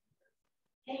of Engineers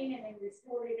came in and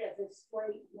restored it as a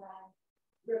straight line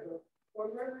river. The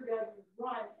river doesn't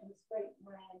run in a straight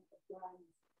line, it runs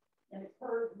in a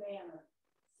curved manner.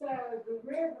 So the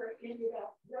river ended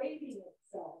up grading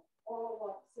itself all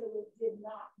up so it did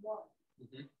not run.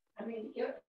 Mm-hmm. I mean,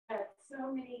 it had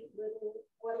so many little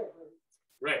whatever.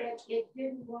 Right. It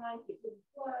didn't run, it didn't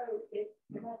flow,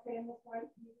 am I saying this right?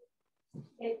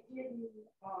 It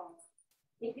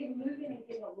didn't move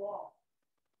anything along.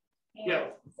 And yeah,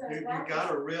 so you got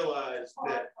to realize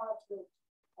that the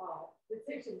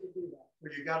decision to do that.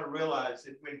 Well, you got to realize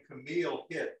that when Camille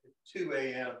hit at 2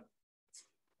 a.m.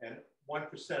 and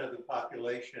 1% of the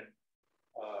population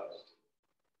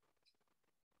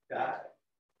died,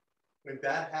 when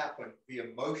that happened, the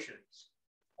emotions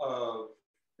of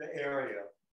the area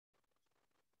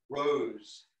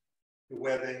rose to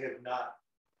where they have not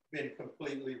been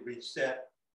completely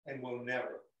reset and will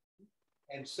never.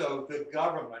 And so the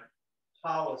government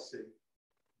policy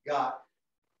got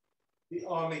the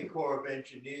Army Corps of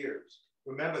Engineers.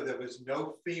 Remember, there was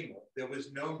no FEMA, there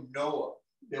was no NOAA,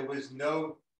 there was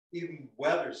no even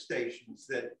weather stations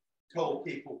that told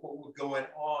people what was going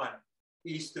on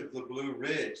east of the Blue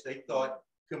Ridge. They thought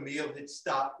Camille had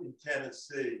stopped in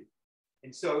Tennessee.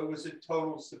 And so it was a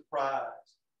total surprise.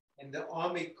 And the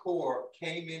Army Corps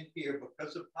came in here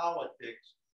because of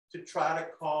politics to try to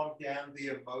calm down the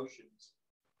emotions.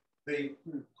 The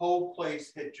whole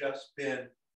place had just been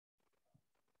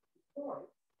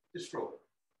destroyed.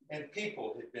 And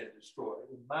people had been destroyed,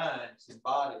 and minds and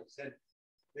bodies. And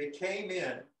they came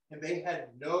in and they had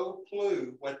no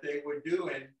clue what they were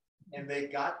doing. And they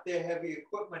got their heavy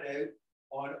equipment out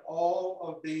on all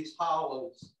of these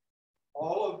hollows,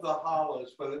 all of the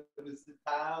hollows, whether it was the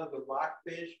tile, the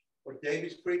Rockfish, or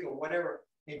Davis Creek, or whatever,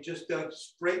 and just dug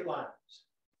straight lines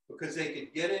because they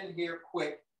could get in here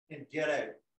quick and get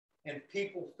out. And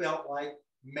people felt like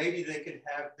maybe they could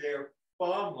have their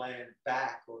farmland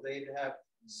back, or they'd have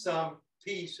some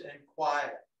peace and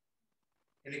quiet.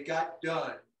 And it got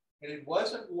done. And it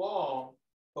wasn't long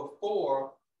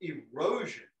before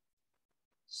erosion,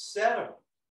 sediment,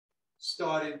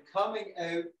 started coming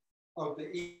out of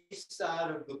the east side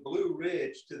of the Blue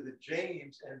Ridge to the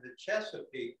James and the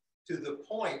Chesapeake, to the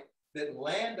point that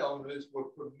landowners were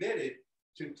permitted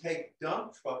to take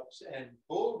dump trucks and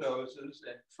bulldozers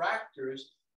and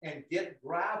tractors and get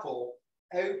gravel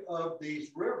out of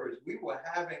these rivers. We were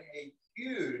having a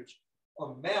huge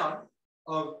amount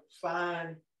of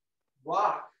fine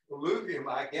rock, alluvium,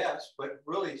 I guess, but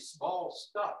really small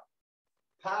stuff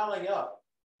piling up.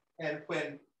 And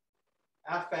when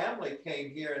our family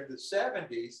came here in the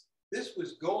 70s, this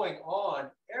was going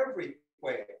on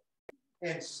everywhere.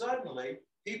 And suddenly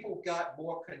people got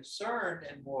more concerned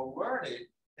and more learned,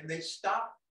 and they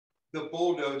stopped the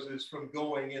bulldozers from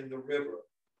going in the river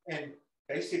and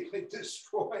basically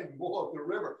destroying more of the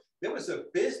river. There was a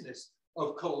business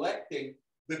of collecting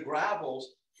the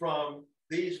gravels from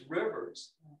these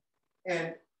rivers.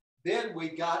 And then we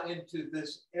got into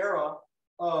this era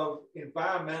of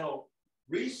environmental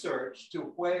research to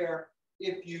where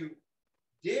if you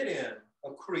did in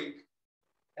a creek,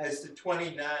 as the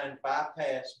 29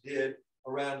 bypass did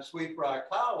around Sweet Rock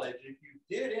College, if you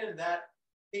did in that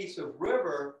piece of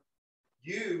river,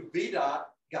 you, VDOT,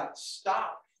 got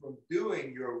stopped from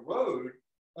doing your road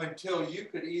until you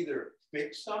could either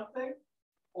fix something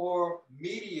or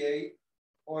mediate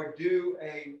or do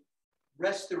a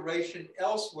restoration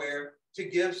elsewhere to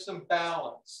give some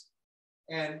balance.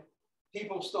 And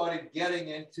people started getting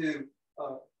into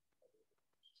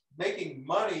making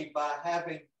money by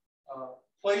having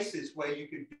places where you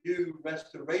could do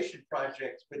restoration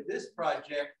projects. But this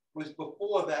project was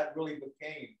before that really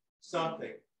became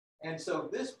something. And so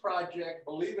this project,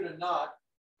 believe it or not,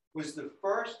 was the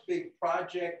first big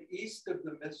project east of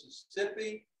the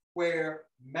Mississippi where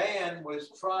man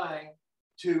was trying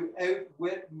to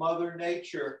outwit Mother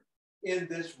Nature in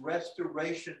this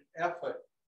restoration effort.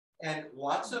 And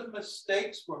lots of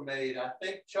mistakes were made. I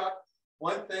think, Chuck,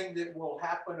 one thing that will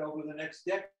happen over the next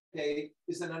decade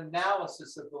is an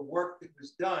analysis of the work that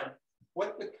was done,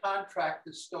 what the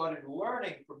contractors started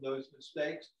learning from those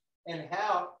mistakes, and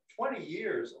how 20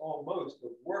 years almost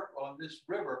of work on this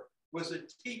river was a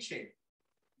teaching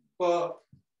for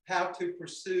how to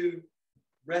pursue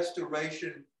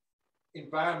restoration,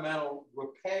 environmental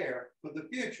repair for the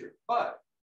future. But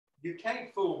you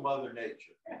can't fool Mother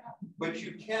Nature, but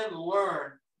you can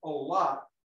learn a lot.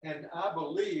 And I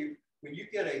believe when you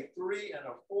get a 3 and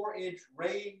a 4 inch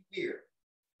rain here,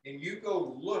 and you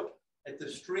go look at the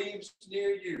streams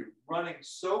near you running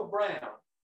so brown,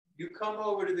 You come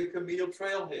over to the Camille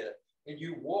Trailhead and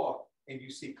you walk and you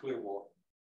see clear water.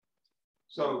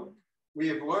 So we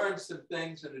have learned some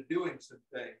things and are doing some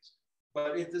things,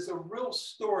 but it is a real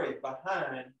story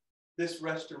behind this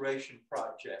restoration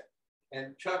project.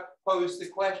 And Chuck posed the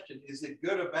question, is it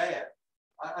good or bad?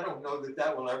 I don't know that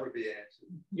that will ever be answered.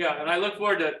 Yeah, and I look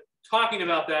forward to talking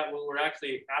about that when we're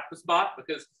actually at the spot,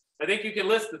 because I think you can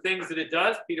list the things that it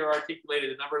does. Peter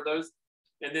articulated a number of those,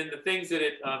 and then the things that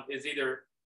it is either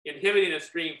inhibiting a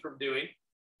stream from doing.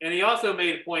 And he also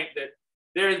made a point that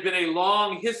there has been a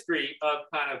long history of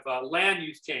kind of land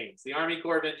use change. The Army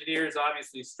Corps of Engineers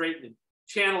obviously straightened and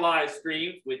channelized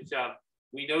streams, which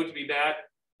we know to be bad.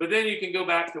 But then you can go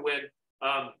back to when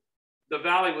the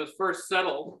valley was first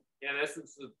settled, in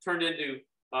essence, turned into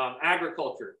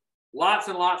agriculture. Lots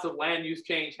and lots of land use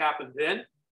change happened then.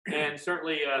 And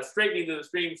certainly straightening of the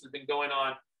streams has been going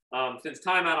on since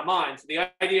time out of mind. So the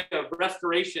idea of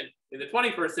restoration in the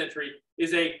 21st century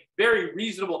is a very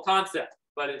reasonable concept,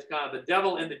 but it's kind of the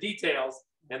devil in the details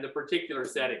and the particular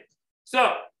settings.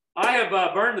 So I have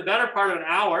burned the better part of an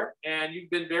hour, and you've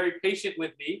been very patient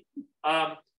with me.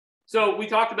 So we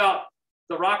talked about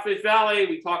the Rockfish Valley,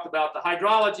 we talked about the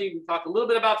hydrology, we talked a little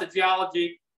bit about the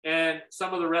geology and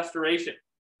some of the restoration.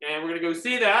 And we're going to go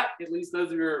see that, at least those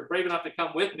of you who are brave enough to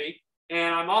come with me.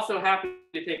 And I'm also happy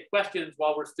to take questions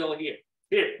while we're still here.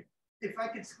 If I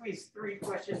could squeeze 3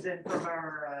 questions in from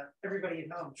our everybody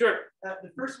at home. Sure.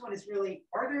 The first one is really,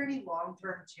 are there any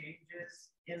long-term changes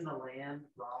in the land,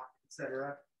 rock,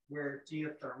 etc., where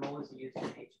geothermal is used in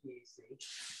HVAC?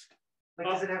 Like,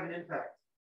 does it have an impact?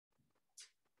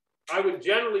 I would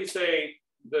generally say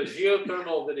the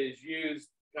geothermal that is used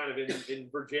kind of in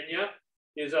Virginia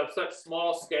is of such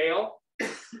small scale,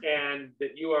 and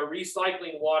that you are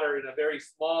recycling water in a very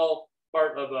small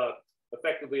part of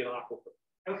effectively an aquifer.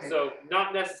 Okay. So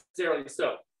not necessarily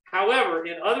so. However,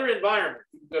 in other environments,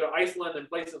 you can go to Iceland and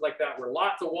places like that where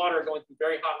lots of water are going through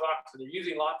very hot rocks and they're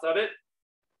using lots of it.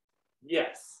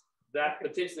 Yes, that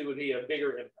potentially would be a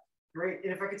bigger impact. Great.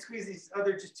 And if I could squeeze these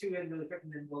other just 2 in really quick,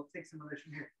 and then we'll take some others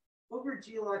from here. Over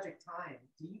geologic time,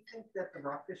 do you think that the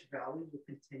Rockfish Valley will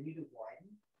continue to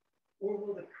widen? Or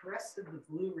will the crest of the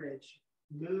Blue Ridge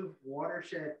move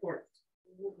watershed, or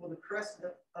will the crest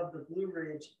of the Blue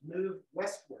Ridge move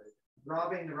westward,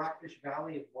 robbing the Rockfish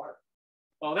Valley of water?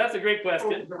 Oh, that's a great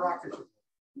question. The Rockfish.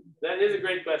 That is a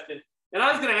great question. And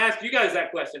I was going to ask you guys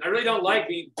that question. I really don't like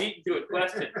being beaten to a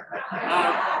question.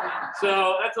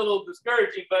 So that's a little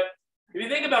discouraging. But if you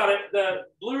think about it, the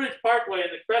Blue Ridge Parkway and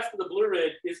the crest of the Blue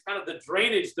Ridge is kind of the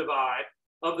drainage divide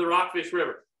of the Rockfish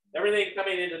River. Everything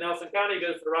coming into Nelson County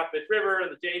goes to the Rockfish River and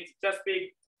the James and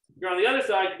Chesapeake. You're on the other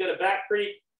side, you go to Back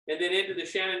Creek and then into the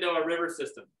Shenandoah River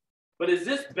system. But is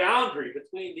this boundary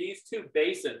between these 2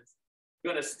 basins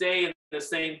going to stay in the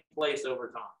same place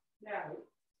over time? No.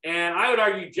 And I would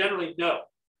argue generally no.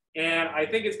 And I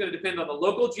think it's going to depend on the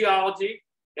local geology.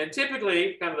 And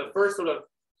typically, kind of the first sort of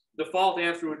default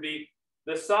answer would be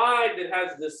the side that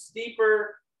has the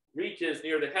steeper reaches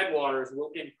near the headwaters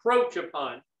will encroach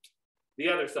upon the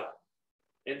other side.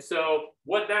 And so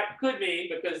what that could mean,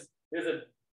 because there's a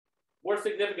more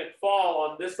significant fall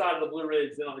on this side of the Blue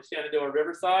Ridge than on the Shenandoah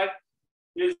River side,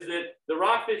 is that the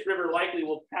Rockfish River likely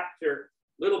will capture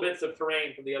little bits of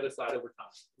terrain from the other side over time.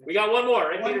 We got one more,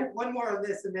 right? One more on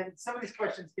this, and then some of these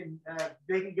questions can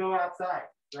they can go outside,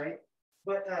 right?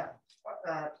 But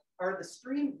are the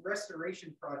stream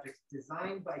restoration projects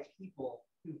designed by people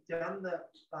who've done the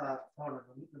hold on,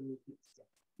 let me get this down.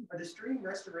 Are the stream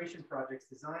restoration projects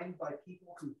designed by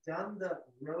people who've done the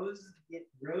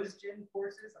Rosegen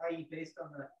courses, i.e. based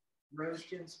on the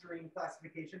Rosegen stream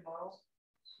classification models?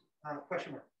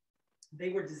 Question mark. They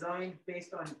were designed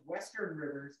based on Western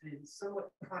rivers, and it's somewhat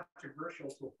controversial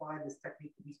to apply this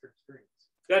technique to Eastern streams.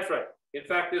 That's right. In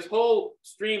fact, this whole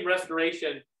stream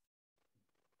restoration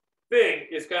thing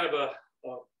is kind of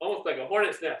almost like a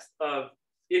hornet's nest of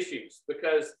issues,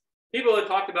 because people had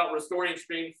talked about restoring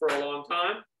streams for a long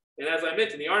time. And as I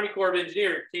mentioned, the Army Corps of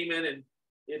Engineers came in, and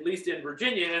at least in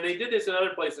Virginia, and they did this in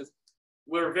other places,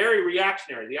 were very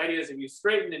reactionary. The idea is if you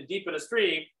straighten and deepen a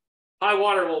stream, high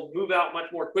water will move out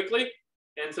much more quickly,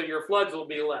 and so your floods will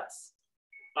be less.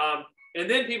 And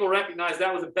then people recognized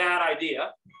that was a bad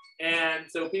idea. And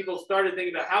so people started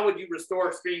thinking about how would you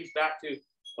restore streams back to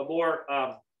a more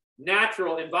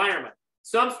natural environment.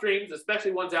 Some streams,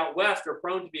 especially ones out west, are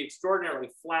prone to be extraordinarily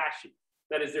flashy.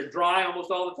 That is, they're dry almost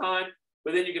all the time,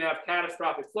 but then you can have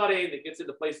catastrophic flooding that gets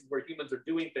into places where humans are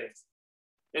doing things.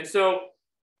 And so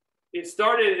it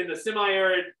started in the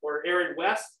semi-arid or arid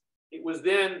west. It was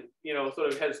then,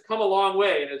 sort of has come a long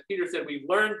way. And as Peter said, we've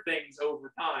learned things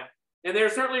over time. And there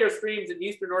certainly are streams in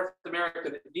eastern North America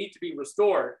that need to be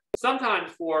restored,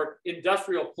 sometimes for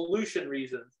industrial pollution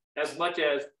reasons, as much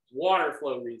as water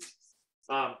flow reasons.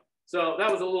 So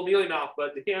that was a little mealy mouth,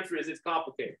 but the answer is it's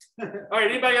complicated. All right,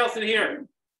 anybody else in here?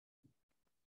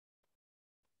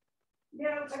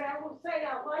 No, but I will say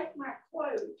I like my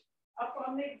quote up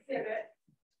on the exhibit.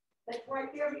 That's right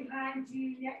there behind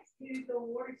you next to the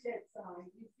watershed sign.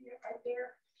 You see it right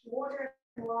there? Water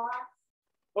and rocks.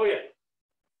 Oh, yeah.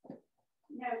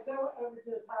 No, go over to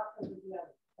the top of the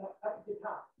other, up to the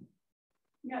top.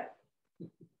 No.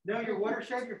 No, your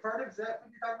watershed, your part, is that what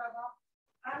you're talking about?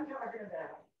 I'm talking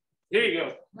about. Here you go.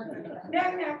 No.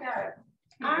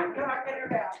 I'm talking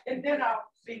about, and then I'll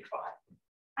be quiet.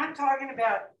 I'm talking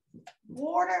about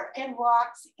water and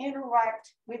rocks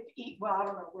interact with each, well, I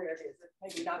don't know where it is.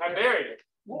 Maybe not. I buried it.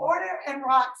 Water and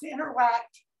rocks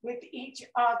interact with each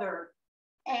other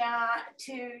and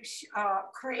to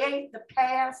create the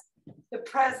past, the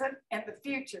present, and the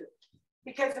future.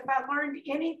 Because if I learned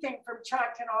anything from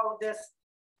Chuck and all of this,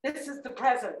 this is the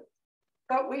present,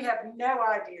 but we have no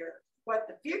idea what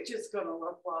the future is going to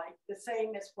look like, the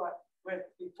same as what went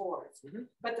before us. Mm-hmm.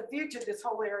 But the future, this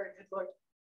whole area could look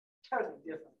totally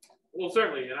different. Well,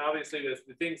 certainly, and obviously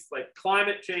the things like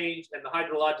climate change and the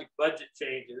hydrologic budget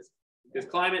changes, because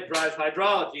climate drives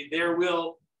hydrology, there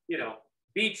will,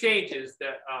 be changes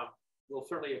that will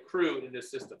certainly accrue in this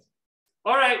system.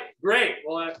 All right, great.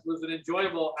 Well, that was an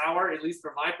enjoyable hour, at least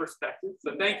from my perspective.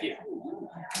 So thank you.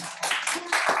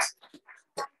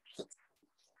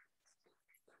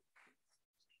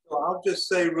 So I'll just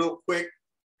say real quick,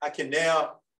 I can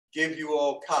now give you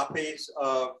all copies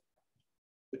of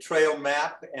the trail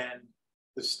map and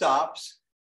the stops.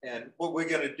 And what we're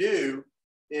going to do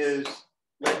is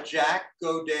let Jack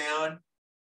go down.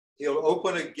 He'll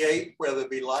open a gate where there'll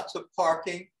be lots of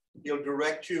parking. He'll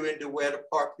direct you into where to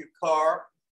park your car.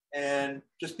 And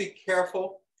just be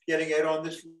careful getting out on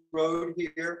this road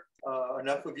here.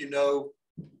 Enough of you know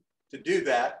to do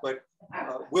that, but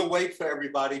we'll wait for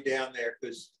everybody down there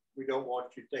because we don't want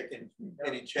you taking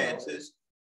any chances.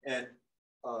 And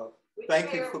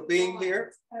thank you for being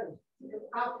here.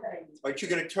 All right,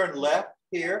 you're going to turn left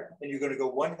here and you're going to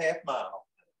go 1/2 mile.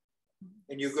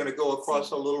 And you're going to go across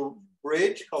a little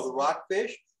bridge called the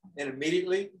Rockfish. And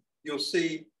immediately you'll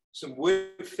see some wood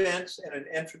fence and an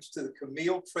entrance to the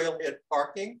Camille Trailhead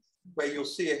parking, where you'll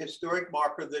see a historic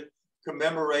marker that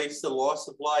commemorates the loss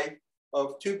of life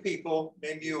of 2 people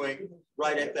named Ewing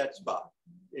right at that spot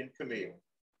in Camille.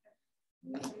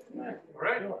 All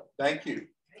right. Thank you.